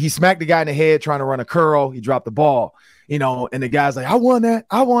he smacked the guy in the head trying to run a curl. He dropped the ball. And the guy's like, I won that.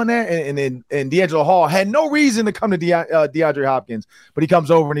 And D'Angelo Hall had no reason to come to DeAndre Hopkins, but he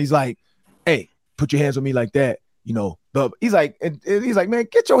comes over and he's like, hey, put your hands on me like that. He's like, man,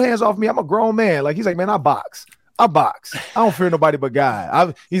 get your hands off me. I'm a grown man. Like, he's like, man, I box. I don't fear nobody but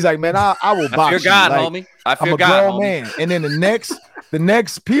God. He's like, man, I will box. I fear God, like, homie. I fear I'm a God, grown man. And then the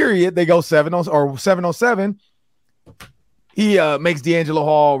next period, they go 7-on-7. He makes D'Angelo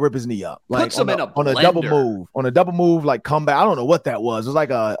Hall rip his knee up, like puts him in on a double move, like comeback. I don't know what that was. It was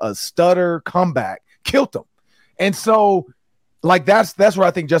like a stutter comeback, killed him. And so, like that's where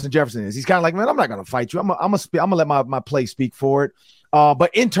I think Justin Jefferson is. He's kind of like, man, I'm not gonna fight you. I'm gonna let my play speak for it.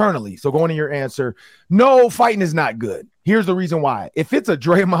 But internally, so going to your answer, no, fighting is not good. Here's the reason why. If it's a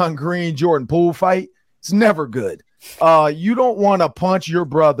Draymond Green Jordan Poole fight, it's never good. You don't want to punch your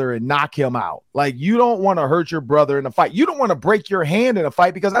brother and knock him out. Like, you don't want to hurt your brother in a fight. You don't want to break your hand in a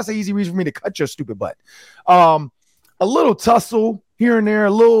fight because that's an easy reason for me to cut your stupid butt. A little tussle here and there, a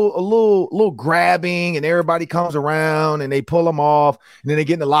little grabbing, and everybody comes around and they pull them off, and then they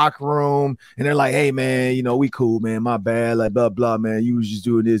get in the locker room and they're like, hey man, we cool, man, my bad, like blah blah, man, you was just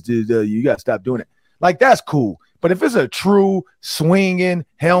doing this, you gotta stop doing it. Like, that's cool. But if it's a true swinging,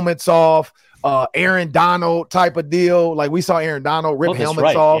 helmets off, Aaron Donald type of deal, like we saw Aaron Donald rip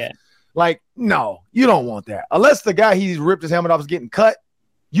helmets off, like, no, you don't want that. Unless the guy he's ripped his helmet off is getting cut,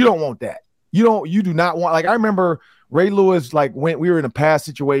 you don't want that. You do not want, like, I remember Ray Lewis, like, when we were in a pass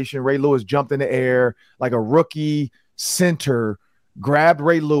situation, Ray Lewis jumped in the air like a rookie center, grabbed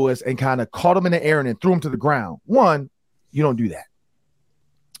Ray Lewis and kind of caught him in the air and then threw him to the ground. One, you don't do that.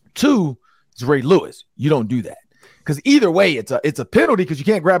 Two, it's Ray Lewis. You don't do that. Because either way, it's a penalty because you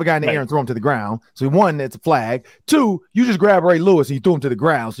can't grab a guy in the air and throw him to the ground. So one, it's a flag. Two, you just grab Ray Lewis and you threw him to the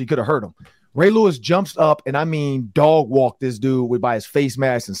ground, so you could have hurt him. Ray Lewis jumps up and, I mean, dog walked this dude by his face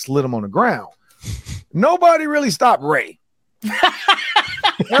mask and slid him on the ground. Nobody really stopped Ray.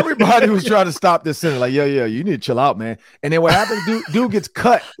 Everybody was trying to stop this center. Like, yo, you need to chill out, man. And then what happens? Dude gets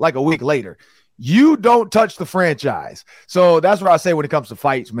cut like a week later. You don't touch the franchise. So that's what I say when it comes to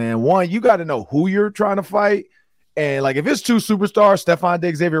fights, man. One, you got to know who you're trying to fight. And, like, if it's two superstars, Stephon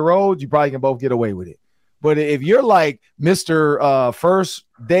Diggs, Xavier Rhodes, you probably can both get away with it. But if you're like Mr. First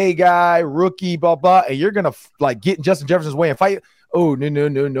Day guy, rookie, blah, blah, and you're going to, like, get in Justin Jefferson's way and fight, oh, no.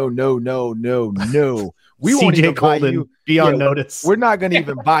 We won't even buy you. Be on notice. We're not going to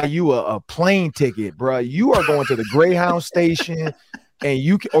even buy you a plane ticket, bro. You are going to the Greyhound station, and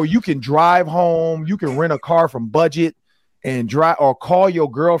you can drive home. You can rent a car from Budget and drive, or call your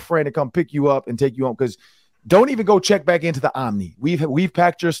girlfriend to come pick you up and take you home. Because don't even go check back into the Omni. We've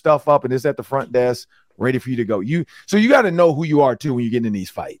packed your stuff up, and it's at the front desk, ready for you to go. So you got to know who you are too when you get in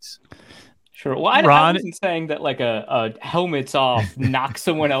these fights. Sure. Well, I wasn't saying that like a helmets off, knock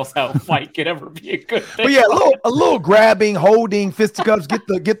someone else out fight could ever be a good thing. But yeah, a little grabbing, holding, fisticuffs, get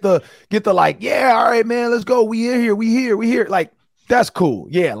the like, yeah, all right, man, let's go. We here. Like, that's cool.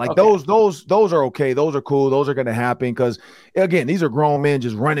 Yeah, like okay. Those are okay. Those are cool. Those are gonna happen because, again, these are grown men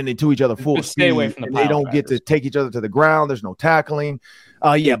just running into each other full speed. Stay away from they don't get to take each other to the ground. There's no tackling.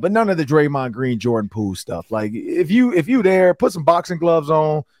 Yeah, but none of the Draymond Green, Jordan Poole stuff. Like, if you there, put some boxing gloves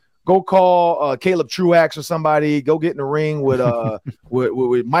on. Go call Caleb Truax or somebody. Go get in the ring with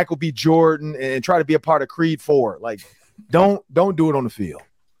with Michael B. Jordan and try to be a part of Creed 4. Like, don't do it on the field.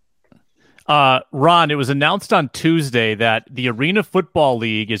 Ron, it was announced on Tuesday that the Arena Football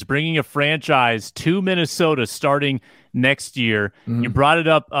League is bringing a franchise to Minnesota starting next year. You brought it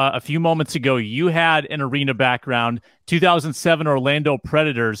up a few moments ago. You had an arena background, 2007 Orlando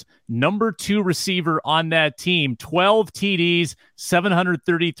Predators, number 2 receiver on that team, 12 TDs,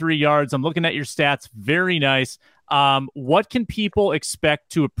 733 yards. I'm looking at your stats. Very nice. What can people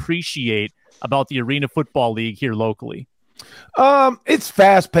expect to appreciate about the Arena Football League here locally? It's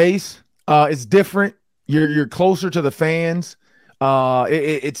fast paced. It's different. You're closer to the fans.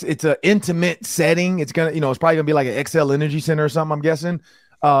 It's an intimate setting. It's probably gonna be like an XL Energy Center or something, I'm guessing.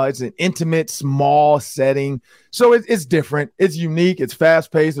 It's an intimate, small setting. So it's different. It's unique. It's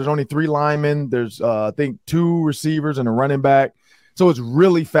fast paced. There's only 3 linemen. There's I think 2 receivers and a running back. So it's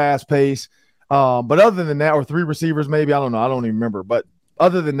really fast paced. But other than that, or 3 receivers, maybe, I don't know. I don't even remember. But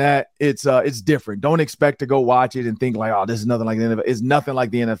other than that, it's different. Don't expect to go watch it and think like, oh, this is nothing like the NFL. It's nothing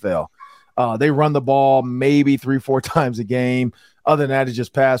like the NFL. They run the ball maybe 3-4 times a game. Other than that, it's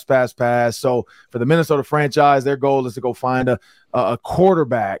just pass. So for the Minnesota franchise, their goal is to go find a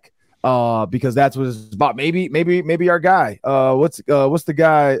quarterback because that's what it's about. Maybe our guy. What's the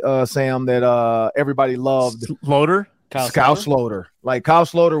guy, Sam, that everybody loved? Loader? Kyle Sloter. Like Kyle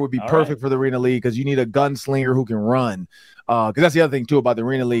Sloter would be perfect for the Arena League because you need a gunslinger who can run. Because that's the other thing too about the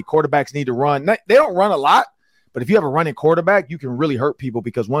Arena League. Quarterbacks need to run. They don't run a lot. But if you have a running quarterback, you can really hurt people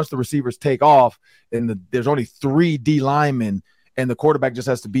because once the receivers take off and there's only 3 D linemen and the quarterback just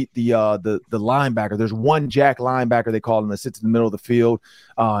has to beat the linebacker. There's one jack linebacker, they call him, that sits in the middle of the field,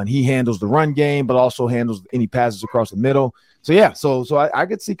 and he handles the run game, but also handles any passes across the middle. So, yeah, so I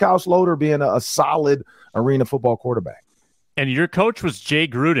could see Kyle Sloter being a solid Arena football quarterback. And your coach was Jay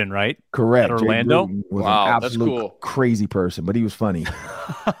Gruden, right? Correct. At Orlando? Jay Gruden was an absolute crazy person, but he was funny.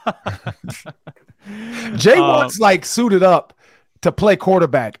 Jay once suited up to play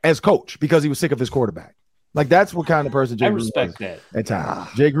quarterback as coach because he was sick of his quarterback. Like that's what kind of person Jay Gruden was. I respect that. At times,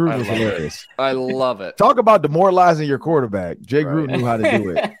 Jay Gruden was hilarious. I love it. Talk about demoralizing your quarterback. Jay Gruden knew how to do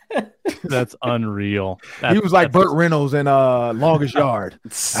it. That's unreal. He was like Burt Reynolds in Longest Yard.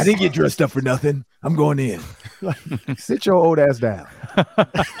 I didn't get dressed up for nothing. I'm going in. Sit your old ass down.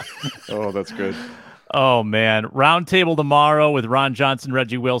 Oh, that's good. Oh, man. Roundtable tomorrow with Ron Johnson,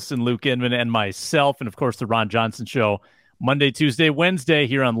 Reggie Wilson, Luke Inman, and myself. And, of course, the Ron Johnson Show Monday, Tuesday, Wednesday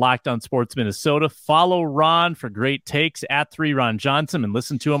here on Locked On Sports Minnesota. Follow Ron for great takes at 3 Ron Johnson and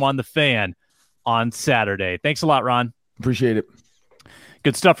listen to him on The Fan on Saturday. Thanks a lot, Ron. Appreciate it.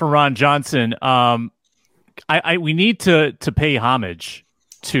 Good stuff from Ron Johnson. We need to pay homage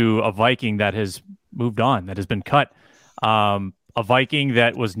to a Viking that has moved on, that has been cut. A Viking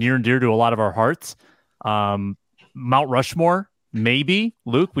that was near and dear to a lot of our hearts. Mount Rushmore, maybe.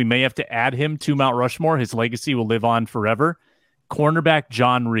 Luke, we may have to add him to Mount Rushmore. His legacy will live on forever. Cornerback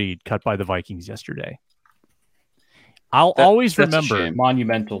John Reed, cut by the Vikings yesterday. I'll always remember.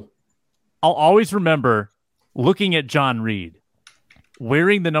 Monumental. I'll always remember looking at John Reed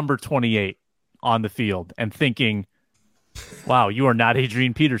wearing the number 28 on the field and thinking, wow, you are not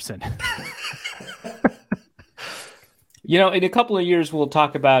Adrian Peterson. In a couple of years, we'll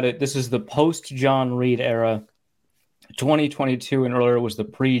talk about it. This is the post-John Reed era. 2022 and earlier was the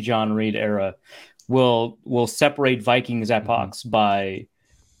pre-John Reed era. We'll separate Vikings epochs by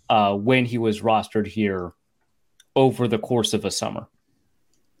when he was rostered here over the course of a summer.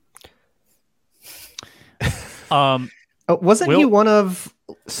 Wasn't he one of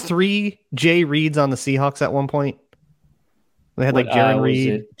 3 Jay Reeds on the Seahawks at one point? They had Jaron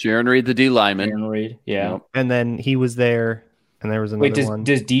Reed. Jaron Reed, the D lineman. Jaron Reed, yeah. And then he was there, and there was another one.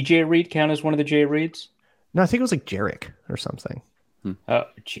 Does DJ Reed count as one of the Jay Reeds? No, I think it was Jarek or something. I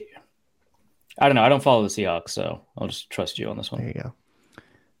don't know. I don't follow the Seahawks, so I'll just trust you on this one. There you go.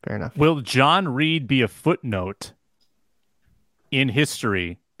 Fair enough. Will John Reed be a footnote in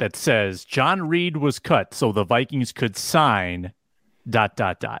history that says John Reed was cut so the Vikings could sign ...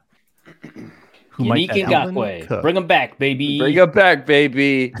 Who Unique Ngakoue. Bring him back, baby. Bring him back,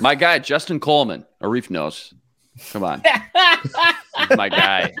 baby. My guy, Justin Coleman. Arif knows. Come on. My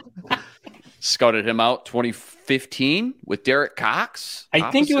guy. Scouted him out 2015 with Derek Cox.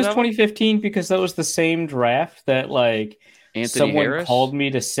 I think it was 2015 because that was the same draft that someone Harris called me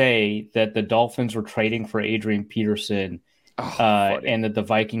to say that the Dolphins were trading for Adrian Peterson and that the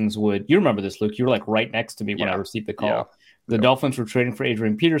Vikings would. You remember this, Luke. You were right next to me when I received the call. Yeah. The Dolphins were trading for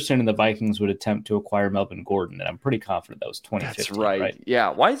Adrian Peterson, and the Vikings would attempt to acquire Melvin Gordon. And I'm pretty confident that was 2015. That's right.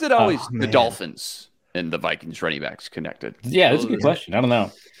 Yeah. Why is it always the Dolphins and the Vikings running backs connected? Yeah, that's a good question. I don't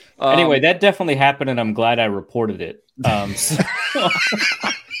know. Anyway, that definitely happened, and I'm glad I reported it.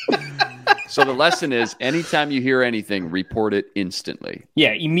 So the lesson is, anytime you hear anything, report it instantly.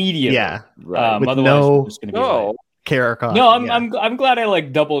 Yeah, immediately. Yeah, Right. With Otherwise, no- we're just gonna be No. like, care or caution. no, yeah. I'm glad I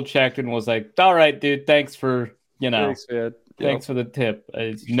like double checked and was like, all right, dude, thanks for Thanks, man. thanks for the tip.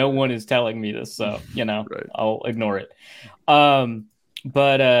 No one is telling me this, so Right. I'll ignore it.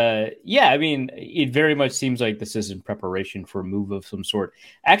 But yeah, I mean, it very much seems like this is in preparation for a move of some sort.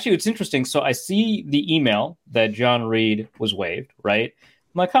 Actually, it's interesting. So I see the email that John Reed was waived, right?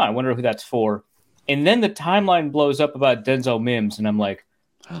 I'm like, I wonder who that's for. And then the timeline blows up about Denzel Mims, and I'm like,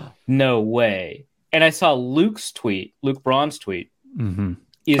 no way. And I saw Luke Braun's tweet. Mm-hmm.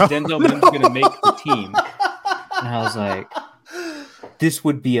 Is Denzel Mims going to make the team? And I was like, this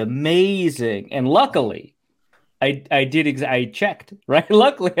would be amazing. And luckily, I checked, right?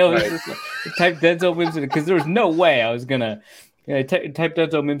 Luckily, I was just typed Denzel Mims in it because there was no way I was going to type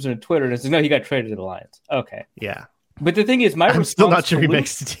Denzel Mims in Twitter. And it says, no, he got traded to the Lions. Okay. Yeah. But the thing is, I'm still not sure he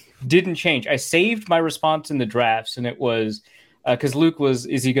makes the team. Didn't change. I saved my response in the drafts, and it was because Luke was,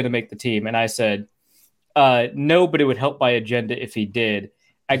 is he going to make the team? And I said, no, but it would help my agenda if he did.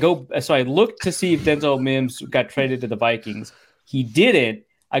 So I looked to see if Denzel Mims got traded to the Vikings. He didn't.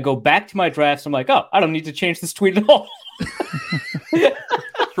 I go back to my drafts. I'm like, oh, I don't need to change this tweet at all.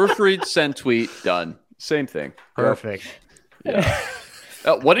 Proofread, send tweet, done. Same thing. Perfect. Yeah.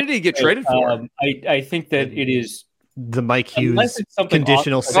 What did he get traded for? I think that it is The Mike unless Hughes it's something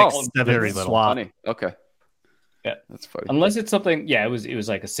conditional awesome, 6-7 very little. swap. Funny. Okay. Yeah, that's funny. Unless it's something, it was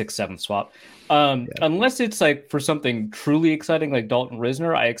like a 6-7 swap. Unless it's like for something truly exciting like Dalton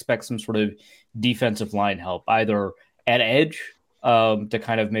Risner, I expect some sort of defensive line help, either at edge to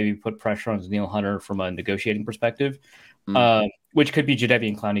kind of maybe put pressure on Neil Hunter from a negotiating perspective, which could be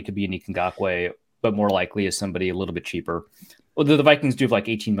Jadeveon Clowney, could be Yannick Ngakoue, but more likely is somebody a little bit cheaper. Although the Vikings do have like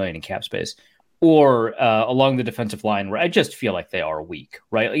 $18 million in cap space, or along the defensive line, where I just feel like they are weak,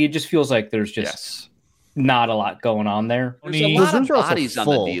 right? Like, it just feels like there's just not a lot going on there. There's a lot of Those are also bodies on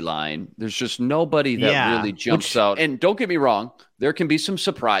full. the D line. There's just nobody that really jumps out. And don't get me wrong, there can be some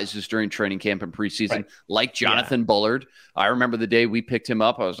surprises during training camp and preseason, like Jonathan Bullard. I remember the day we picked him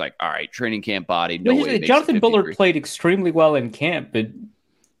up. I was like, all right, training camp body. No way. Jonathan Bullard played extremely well in camp, but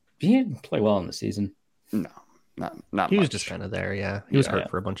he didn't play well in the season. No, not He much. was just kind of there. Yeah. He was hurt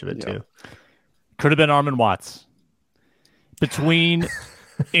for a bunch of it too. Could have been Armin Watts. Between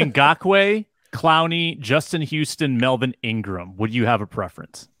Ngakoue, Clowney, Justin Houston, Melvin Ingram, would you have a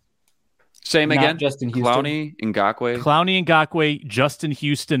preference? Same Not again. Justin Houston. Clowney, Ngakoue. Clowney, Ngakoue, Justin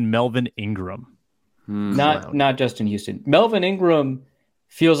Houston, Melvin Ingram. Not Justin Houston. Melvin Ingram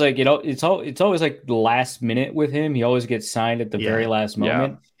feels like it's always like the last minute with him. He always gets signed at the very last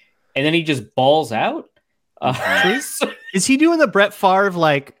moment, and then he just balls out. Is he doing the Brett Favre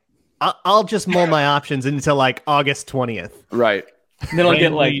like I'll just mull my options until like August 20th? Right. And then I'll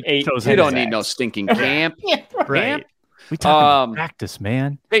get like 8. You don't need no stinking camp. Right. We talking practice,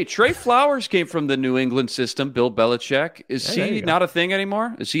 man. Hey, Trey Flowers came from the New England system. Bill Belichick. Is he not a thing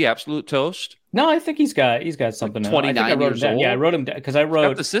anymore? Is he absolute toast? No, I think he's got something. 29 years old. Yeah, I wrote him down because I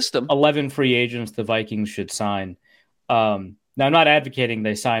wrote the system. 11 free agents the Vikings should sign. Now, I'm not advocating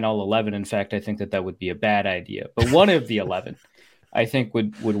they sign all 11. In fact, I think that would be a bad idea. But one of the 11, I think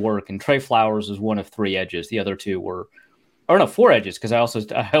would work. And Trey Flowers is one of 3 edges. The other 2 were, or no, 4 edges because I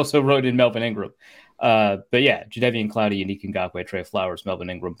also wrote in Melvin Ingram. But yeah, Jadeveon Clowney, Yannick Ngakoue, Trey Flowers, Melvin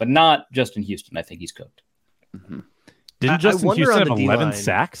Ingram, but not Justin Houston. I think he's cooked. Mm-hmm. Didn't Justin Houston have 11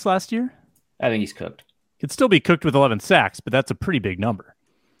 sacks last year? I think he's cooked. Could still be cooked with 11 sacks, but that's a pretty big number.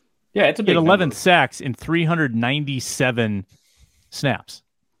 Yeah, it's a big 11 number. sacks in 397 snaps.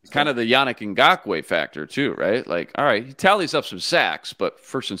 Kind of the Yannick Ngakoue factor too, right? Like, all right, he tallies up some sacks, but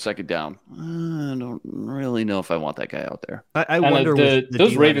first and second down, I don't really know if I want that guy out there. I wonder.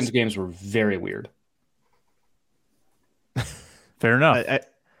 Those Ravens games were very weird. Fair enough.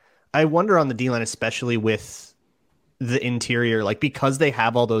 I wonder on the D-line, especially with the interior, like because they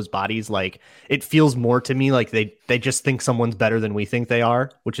have all those bodies, like it feels more to me like they just think someone's better than we think they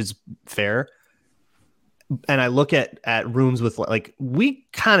are, which is fair. And I look at rooms with like, we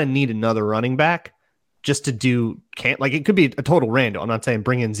kind of need another running back just to do like it could be a total random. I'm not saying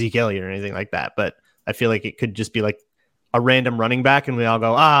bring in Zeke Elliott or anything like that, but I feel like it could just be like a random running back and we all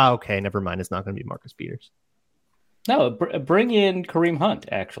go, okay, never mind. It's not going to be Marcus Peters. No, bring in Kareem Hunt,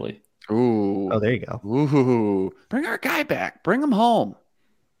 actually. Ooh. Oh, there you go. Ooh. Bring our guy back. Bring him home.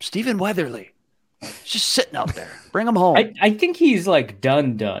 Stephen Weatherly. He's just sitting out there. Bring him home. I think he's like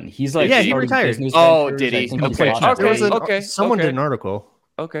done. He's like he retired. Oh, did he? Okay. Someone did an article.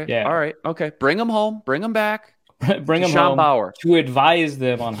 Okay. Yeah. All right. Okay. Bring him home. Bring him back. Bring them home to advise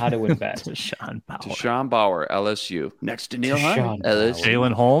them on how to invest. Deshaun Bauer, LSU. Next to Neil Hunt, LSU.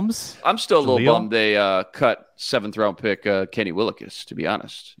 Jalen Holmes. I'm still a little bummed they cut 7th-round pick Kenny Willekes, to be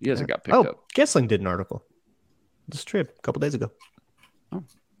honest. He hasn't got picked up. Gessling did an article. This trip a couple days ago.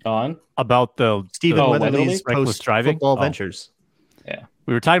 On? About the Stephen Weatherly's reckless driving football ventures. Yeah.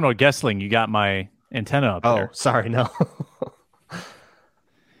 We were talking about Gessling. You got my antenna up there. Oh, sorry, no.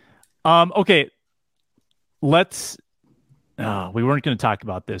 Okay. Let's we weren't going to talk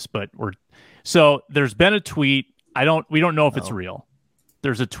about this, but there's been a tweet. We don't know if it's real.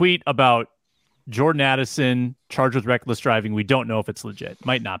 There's a tweet about Jordan Addison charged with reckless driving. We don't know if it's legit.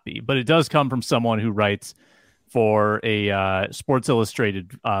 Might not be, but it does come from someone who writes for a Sports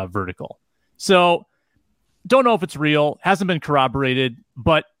Illustrated vertical. So don't know if it's real. Hasn't been corroborated,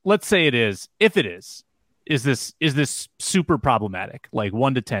 but let's say it is. If it is this super problematic? Like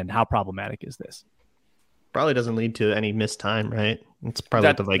 1 to 10, how problematic is this? Probably doesn't lead to any missed time, right? It's probably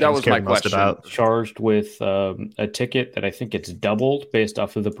what the Vikings that was care my most question. about. Charged with a ticket that I think it's doubled based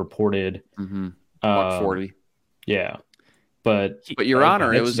off of the purported $140. Yeah, but Your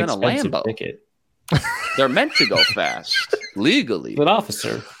Honor, it was in a expensive Lambo. ticket. They're meant to go fast legally. But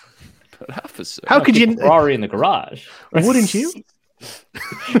officer, how could you? Ferrari in the garage? Wouldn't you?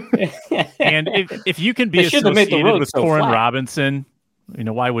 And if you can be associated with Corin Robinson,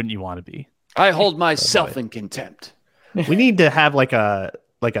 why wouldn't you want to be? I hold myself in contempt. We need to have like a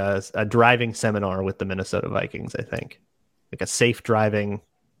driving seminar with the Minnesota Vikings. I think like a safe driving.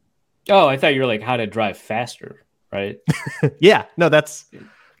 Oh, I thought you were like how to drive faster, right? Yeah, no, that's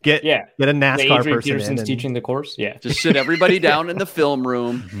get a NASCAR Adrian person Peterson's teaching the course. Yeah, just sit everybody down in the film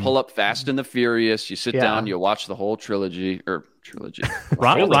room, pull up Fast and the Furious. You sit down, you watch the whole trilogy.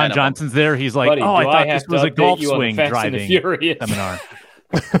 Ron Johnson's there. He's like, buddy, I thought this was a golf swing driving seminar.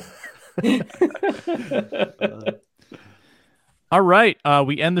 All right,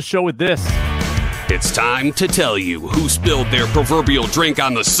 we end the show with this. It's time to tell you who spilled their proverbial drink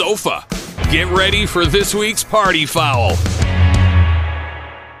on the sofa. Get ready for this week's party foul.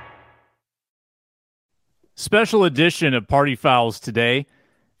 Special edition of Party Fouls today.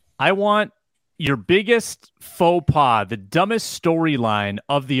 I want your biggest faux pas, the dumbest storyline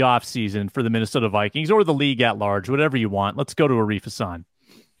of the offseason for the Minnesota Vikings or the league at large, whatever you want. Let's go to Arif Hassan.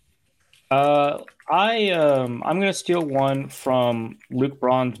 I'm going to steal one from Luke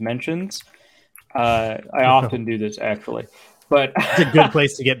Braun's mentions. I often do this actually, but it's a good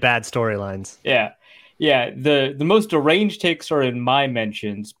place to get bad storylines. Yeah. The most deranged takes are in my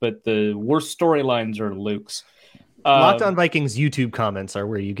mentions, but the worst storylines are Luke's. Locked On Vikings YouTube comments are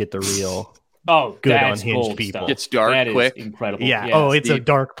where you get the real good unhinged people. Stuff. It's dark, that quick, is incredible. Yeah. It's a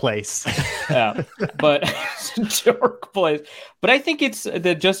dark place. Yeah, but it's a dark place. But I think it's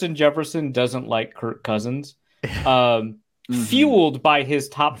that Justin Jefferson doesn't like Kirk Cousins. Fueled by his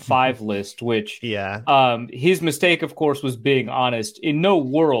top 5 list, which his mistake, of course, was being honest. In no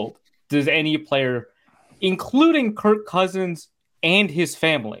world does any player, including Kirk Cousins and his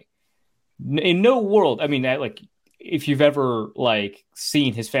family, in no world. I mean, if you've ever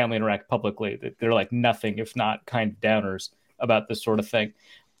seen his family interact publicly, they're like nothing if not kind of downers about this sort of thing.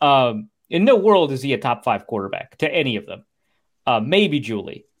 In no world is he a top 5 quarterback to any of them. Maybe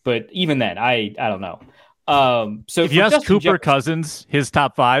Julie, but even then, I don't know. So if you ask Cooper Cousins, his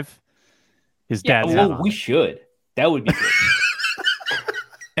top 5, his dad's we should. That would be good.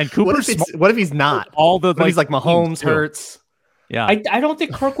 And Cooper, what if he's not? What he's like Mahomes, Hurts. Yeah, I don't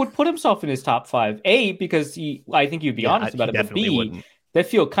think Kirk would put himself in his top 5. A, because I think you'd be honest about it. But B, that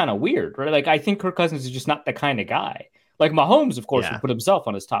feel kind of weird, right? Like I think Kirk Cousins is just not the kind of guy. Like Mahomes, of course, would put himself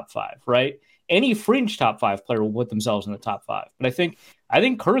on his top 5, right? Any fringe top 5 player will put themselves in the top 5. But I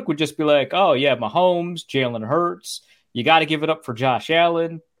think Kirk would just be like, oh yeah, Mahomes, Jalen Hurts. You got to give it up for Josh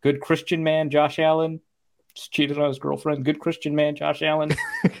Allen, good Christian man, Josh Allen. Just cheated on his girlfriend. Good Christian man, Josh Allen.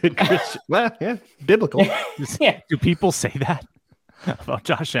 Good Christian. Well, yeah, biblical. Do people say that about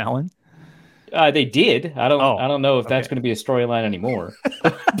Josh Allen? They did. I don't know if that's going to be a storyline anymore.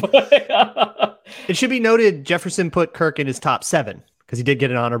 But, it should be noted Jefferson put Kirk in his top 7 because he did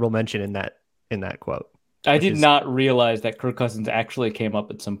get an honorable mention in that quote. I did not realize that Kirk Cousins actually came up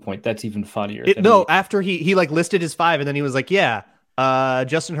at some point. That's even funnier. After he listed his 5 and then he was like,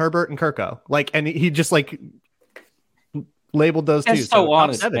 Justin Herbert and Kirko. And he just labeled those two. That's so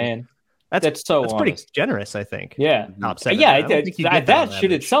honest, man. That's pretty generous, I think. Yeah. Top 7. Yeah, that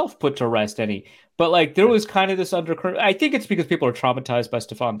should itself put to rest any. But there was kind of this undercurrent. I think it's because people are traumatized by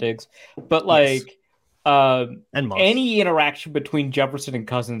Stephon Diggs. But any interaction between Jefferson and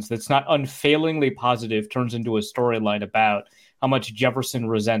Cousins that's not unfailingly positive turns into a storyline about how much Jefferson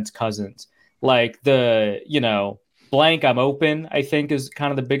resents Cousins. Like blank, I'm open, I think is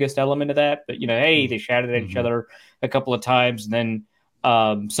kind of the biggest element of that. But, hey, they shouted at each other a couple of times. And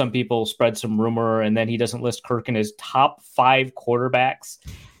then some people spread some rumor, and then he doesn't list Kirk in his top 5 quarterbacks.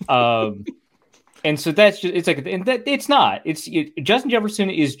 And so that's just, it's like, and that it's not, Justin Jefferson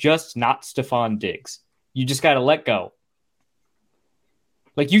is just not Stephon Diggs. You just got to let go.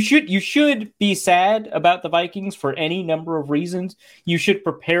 Like you should be sad about the Vikings for any number of reasons. You should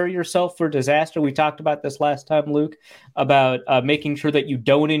prepare yourself for disaster. We talked about this last time, Luke, about making sure that you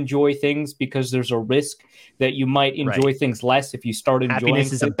don't enjoy things because there's a risk that you might enjoy things less if you start enjoying.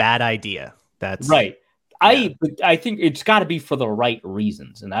 Happiness is a bad idea. That's right. Yeah. I think it's got to be for the right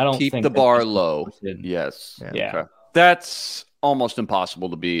reasons, and I don't keep think the bar low. Yes. Yeah. Okay. That's almost impossible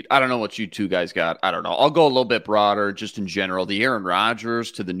to beat. I don't know what you two guys got. I don't know. I'll go a little bit broader, just in general. The Aaron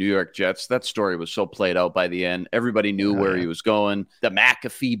Rodgers to the New York Jets, that story was so played out by the end. Everybody knew where he was going. The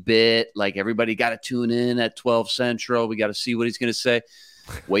McAfee bit, like everybody got to tune in at 12 Central. We got to see what he's going to say.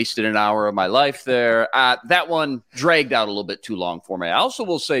 Wasted an hour of my life there. That one dragged out a little bit too long for me. I also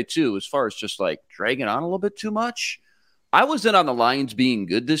will say, too, as far as just like dragging on a little bit too much, I was in on the Lions being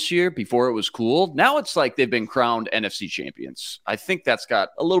good this year before it was cool. Now it's like they've been crowned NFC champions. I think that's got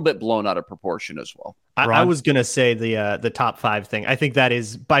a little bit blown out of proportion as well. I was going to say the top 5 thing. I think that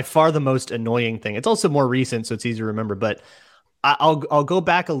is by far the most annoying thing. It's also more recent, so it's easy to remember. But I'll go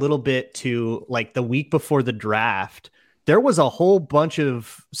back a little bit to like the week before the draft. There was a whole bunch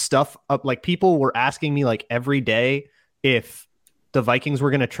of stuff up. Like people were asking me like every day if the Vikings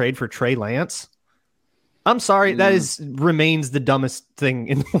were going to trade for Trey Lance. I'm sorry, that remains the dumbest thing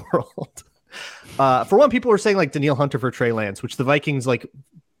in the world. For one, people were saying like Danielle Hunter for Trey Lance, which the Vikings like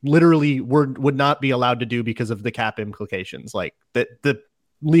literally would not be allowed to do because of the cap implications. Like the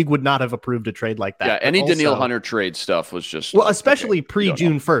league would not have approved a trade like that. Yeah, any Danielle Hunter trade stuff was just especially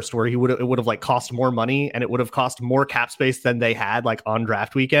pre-June 1st, where it would have like cost more money and it would have cost more cap space than they had like on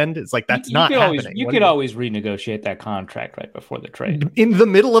draft weekend. It's like that's not happening. You could always renegotiate that contract right before the trade in the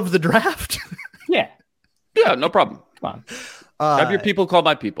middle of the draft. Yeah, no problem. Come on. Have your people call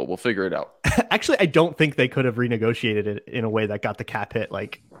my people. We'll figure it out. Actually, I don't think they could have renegotiated it in a way that got the cap hit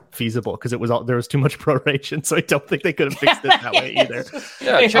like feasible because there was too much proration. So I don't think they could have fixed it that way either.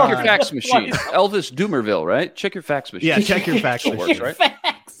 Yeah, check your fax machine. Elvis Doomerville, right? Check your fax machine. Yeah, check your fax machine. Works, right?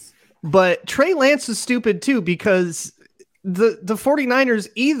 But Trey Lance is stupid too because the 49ers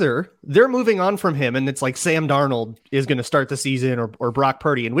either they're moving on from him and it's like Sam Darnold is going to start the season or Brock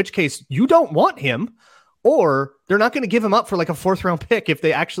Purdy, in which case you don't want him. Or they're not going to give him up for like a 4th round pick if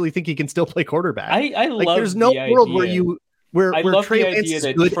they actually think he can still play quarterback. I like, love there's no the world idea. where Trey Lance is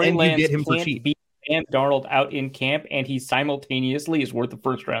good and you get him for cheap. Beat Sam Darnold out in camp and he simultaneously is worth a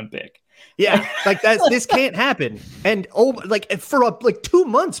 1st round pick. Yeah, like that. This can't happen. And for 2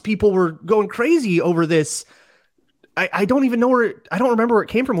 months, people were going crazy over this. I don't even know I don't remember where it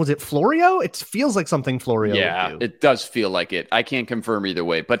came from. Was it Florio? It feels like something Florio. Yeah, would do. it does feel like it. I can't confirm either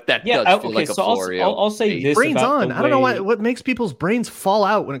way, but that does feel like a Florio. I'll say this. Brains about on. I don't know what makes people's brains fall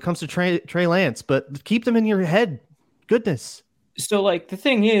out when it comes to Trey Lance, but keep them in your head. Goodness. So like the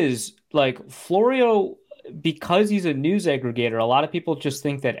thing is, like Florio, because he's a news aggregator, a lot of people just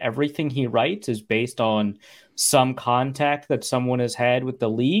think that everything he writes is based on some contact that someone has had with the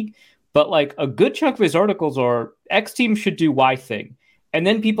league. But like a good chunk of his articles are X team should do Y thing. And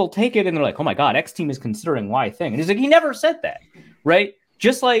then people take it and they're like, oh my God, X team is considering Y thing. And he's like, he never said that. Right.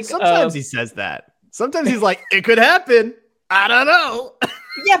 Just like sometimes he says that. Sometimes he's like, it could happen. I don't know.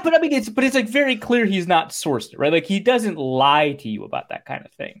 Yeah, but I mean, it's like very clear he's not sourced it, right? Like he doesn't lie to you about that kind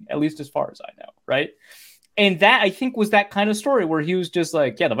of thing, at least as far as I know. Right. And that, I think, was that kind of story where he was just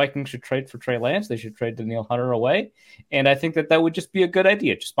like, yeah, the Vikings should trade for Trey Lance. They should trade Danielle Hunter away. And I think that would just be a good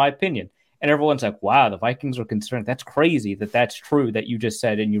idea, just my opinion. And everyone's like, wow, the Vikings are concerned. That's crazy that that's true that you just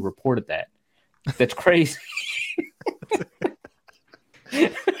said and you reported that. That's crazy.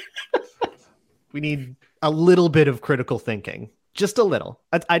 We need a little bit of critical thinking. Just a little.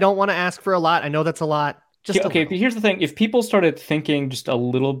 I don't want to ask for a lot. I know that's a lot. Okay, but here's the thing. If people started thinking just a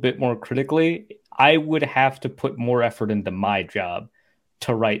little bit more critically, I would have to put more effort into my job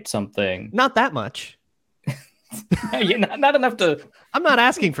to write something. Not that much. Yeah, not enough to... I'm not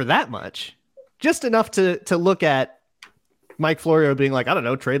asking for that much. Just enough to look at Mike Florio being like, I don't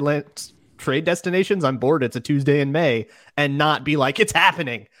know, trade destinations. I'm bored. It's a Tuesday in May. And not be like, it's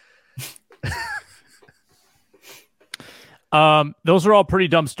happening. Those are all pretty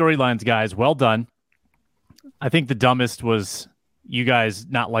dumb storylines, guys. Well done. I think the dumbest was you guys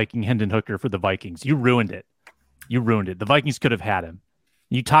not liking Hendon Hooker for the Vikings. You ruined it. The Vikings could have had him.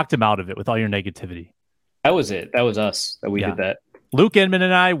 You talked him out of it with all your negativity. That was it. That was us that we did that. Luke Inman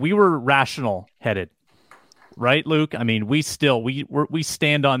and I, we were rational headed, right, Luke? I mean, we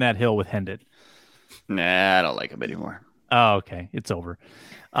stand on that hill with Hendon. Nah, I don't like him anymore. Oh, okay, it's over.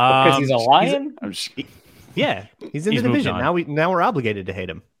 Because he's a Lion. He's in the division now. We're obligated to hate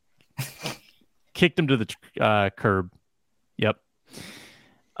him. Kicked him to the curb. Yep.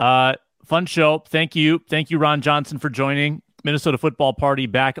 Fun show. Thank you, Ron Johnson, for joining. Minnesota Football Party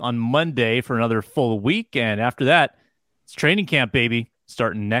back on Monday for another full week, and after that, it's training camp, baby,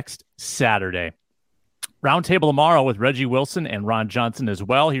 starting next Saturday. Roundtable tomorrow with Reggie Wilson and Ron Johnson as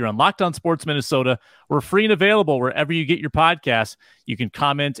well here on Locked On Sports Minnesota. We're free and available wherever you get your podcasts. You can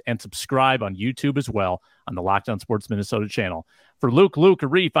comment and subscribe on YouTube as well on the Locked On Sports Minnesota channel. For Luke,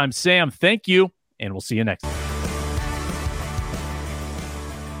 Arif, I'm Sam. Thank you, and we'll see you next time.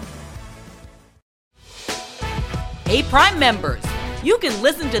 Hey, Prime members, you can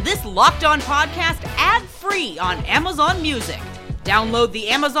listen to this Locked On podcast ad-free on Amazon Music. Download the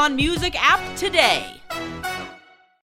Amazon Music app today.